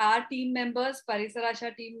for our team members, Parisar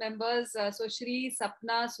Asha team members. So Shri,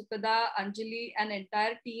 Sapna, Supada, Anjali, and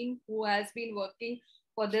entire team who has been working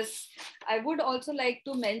for this. I would also like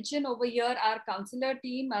to mention over here our counselor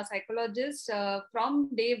team, our psychologists from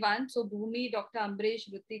day one. So Bhumi, Dr. Ambrish,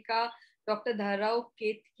 Rutika, Dr. Dharau,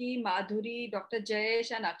 Ketki, Madhuri, Dr.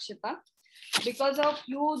 Jayesh, and Akshita. Because of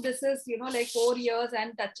you, this is, you know, like 4 years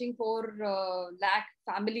and touching 4 lakh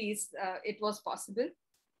families, it was possible.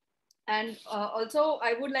 And also,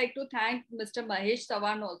 I would like to thank Mr. Mahesh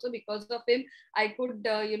Sawan also. Because of him, I could,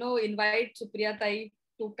 you know, invite Supriya Tai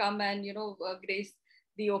to come and, you know, grace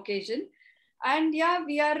the occasion. And yeah,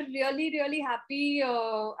 we are really, really happy.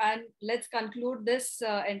 And let's conclude this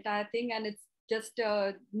entire thing. And it's just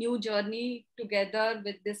a new journey together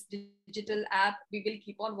with this digital app. We will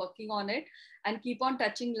keep on working on it and keep on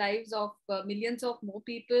touching lives of millions of more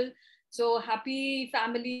people. So happy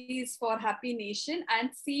families for happy nation, and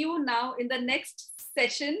see you now in the next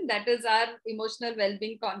session, that is our emotional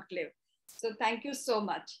well-being conclave. So thank you so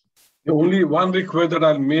much. The only one request that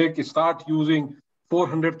I'll make is start using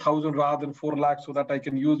 400,000 rather than 4 lakhs so that I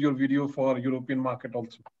can use your video for European market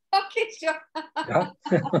also. Okay, sure. Yeah?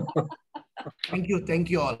 Thank you. Thank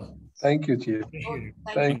you all. Thank you, Chief. Appreciate it.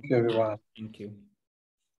 Thank you, everyone. Thank you.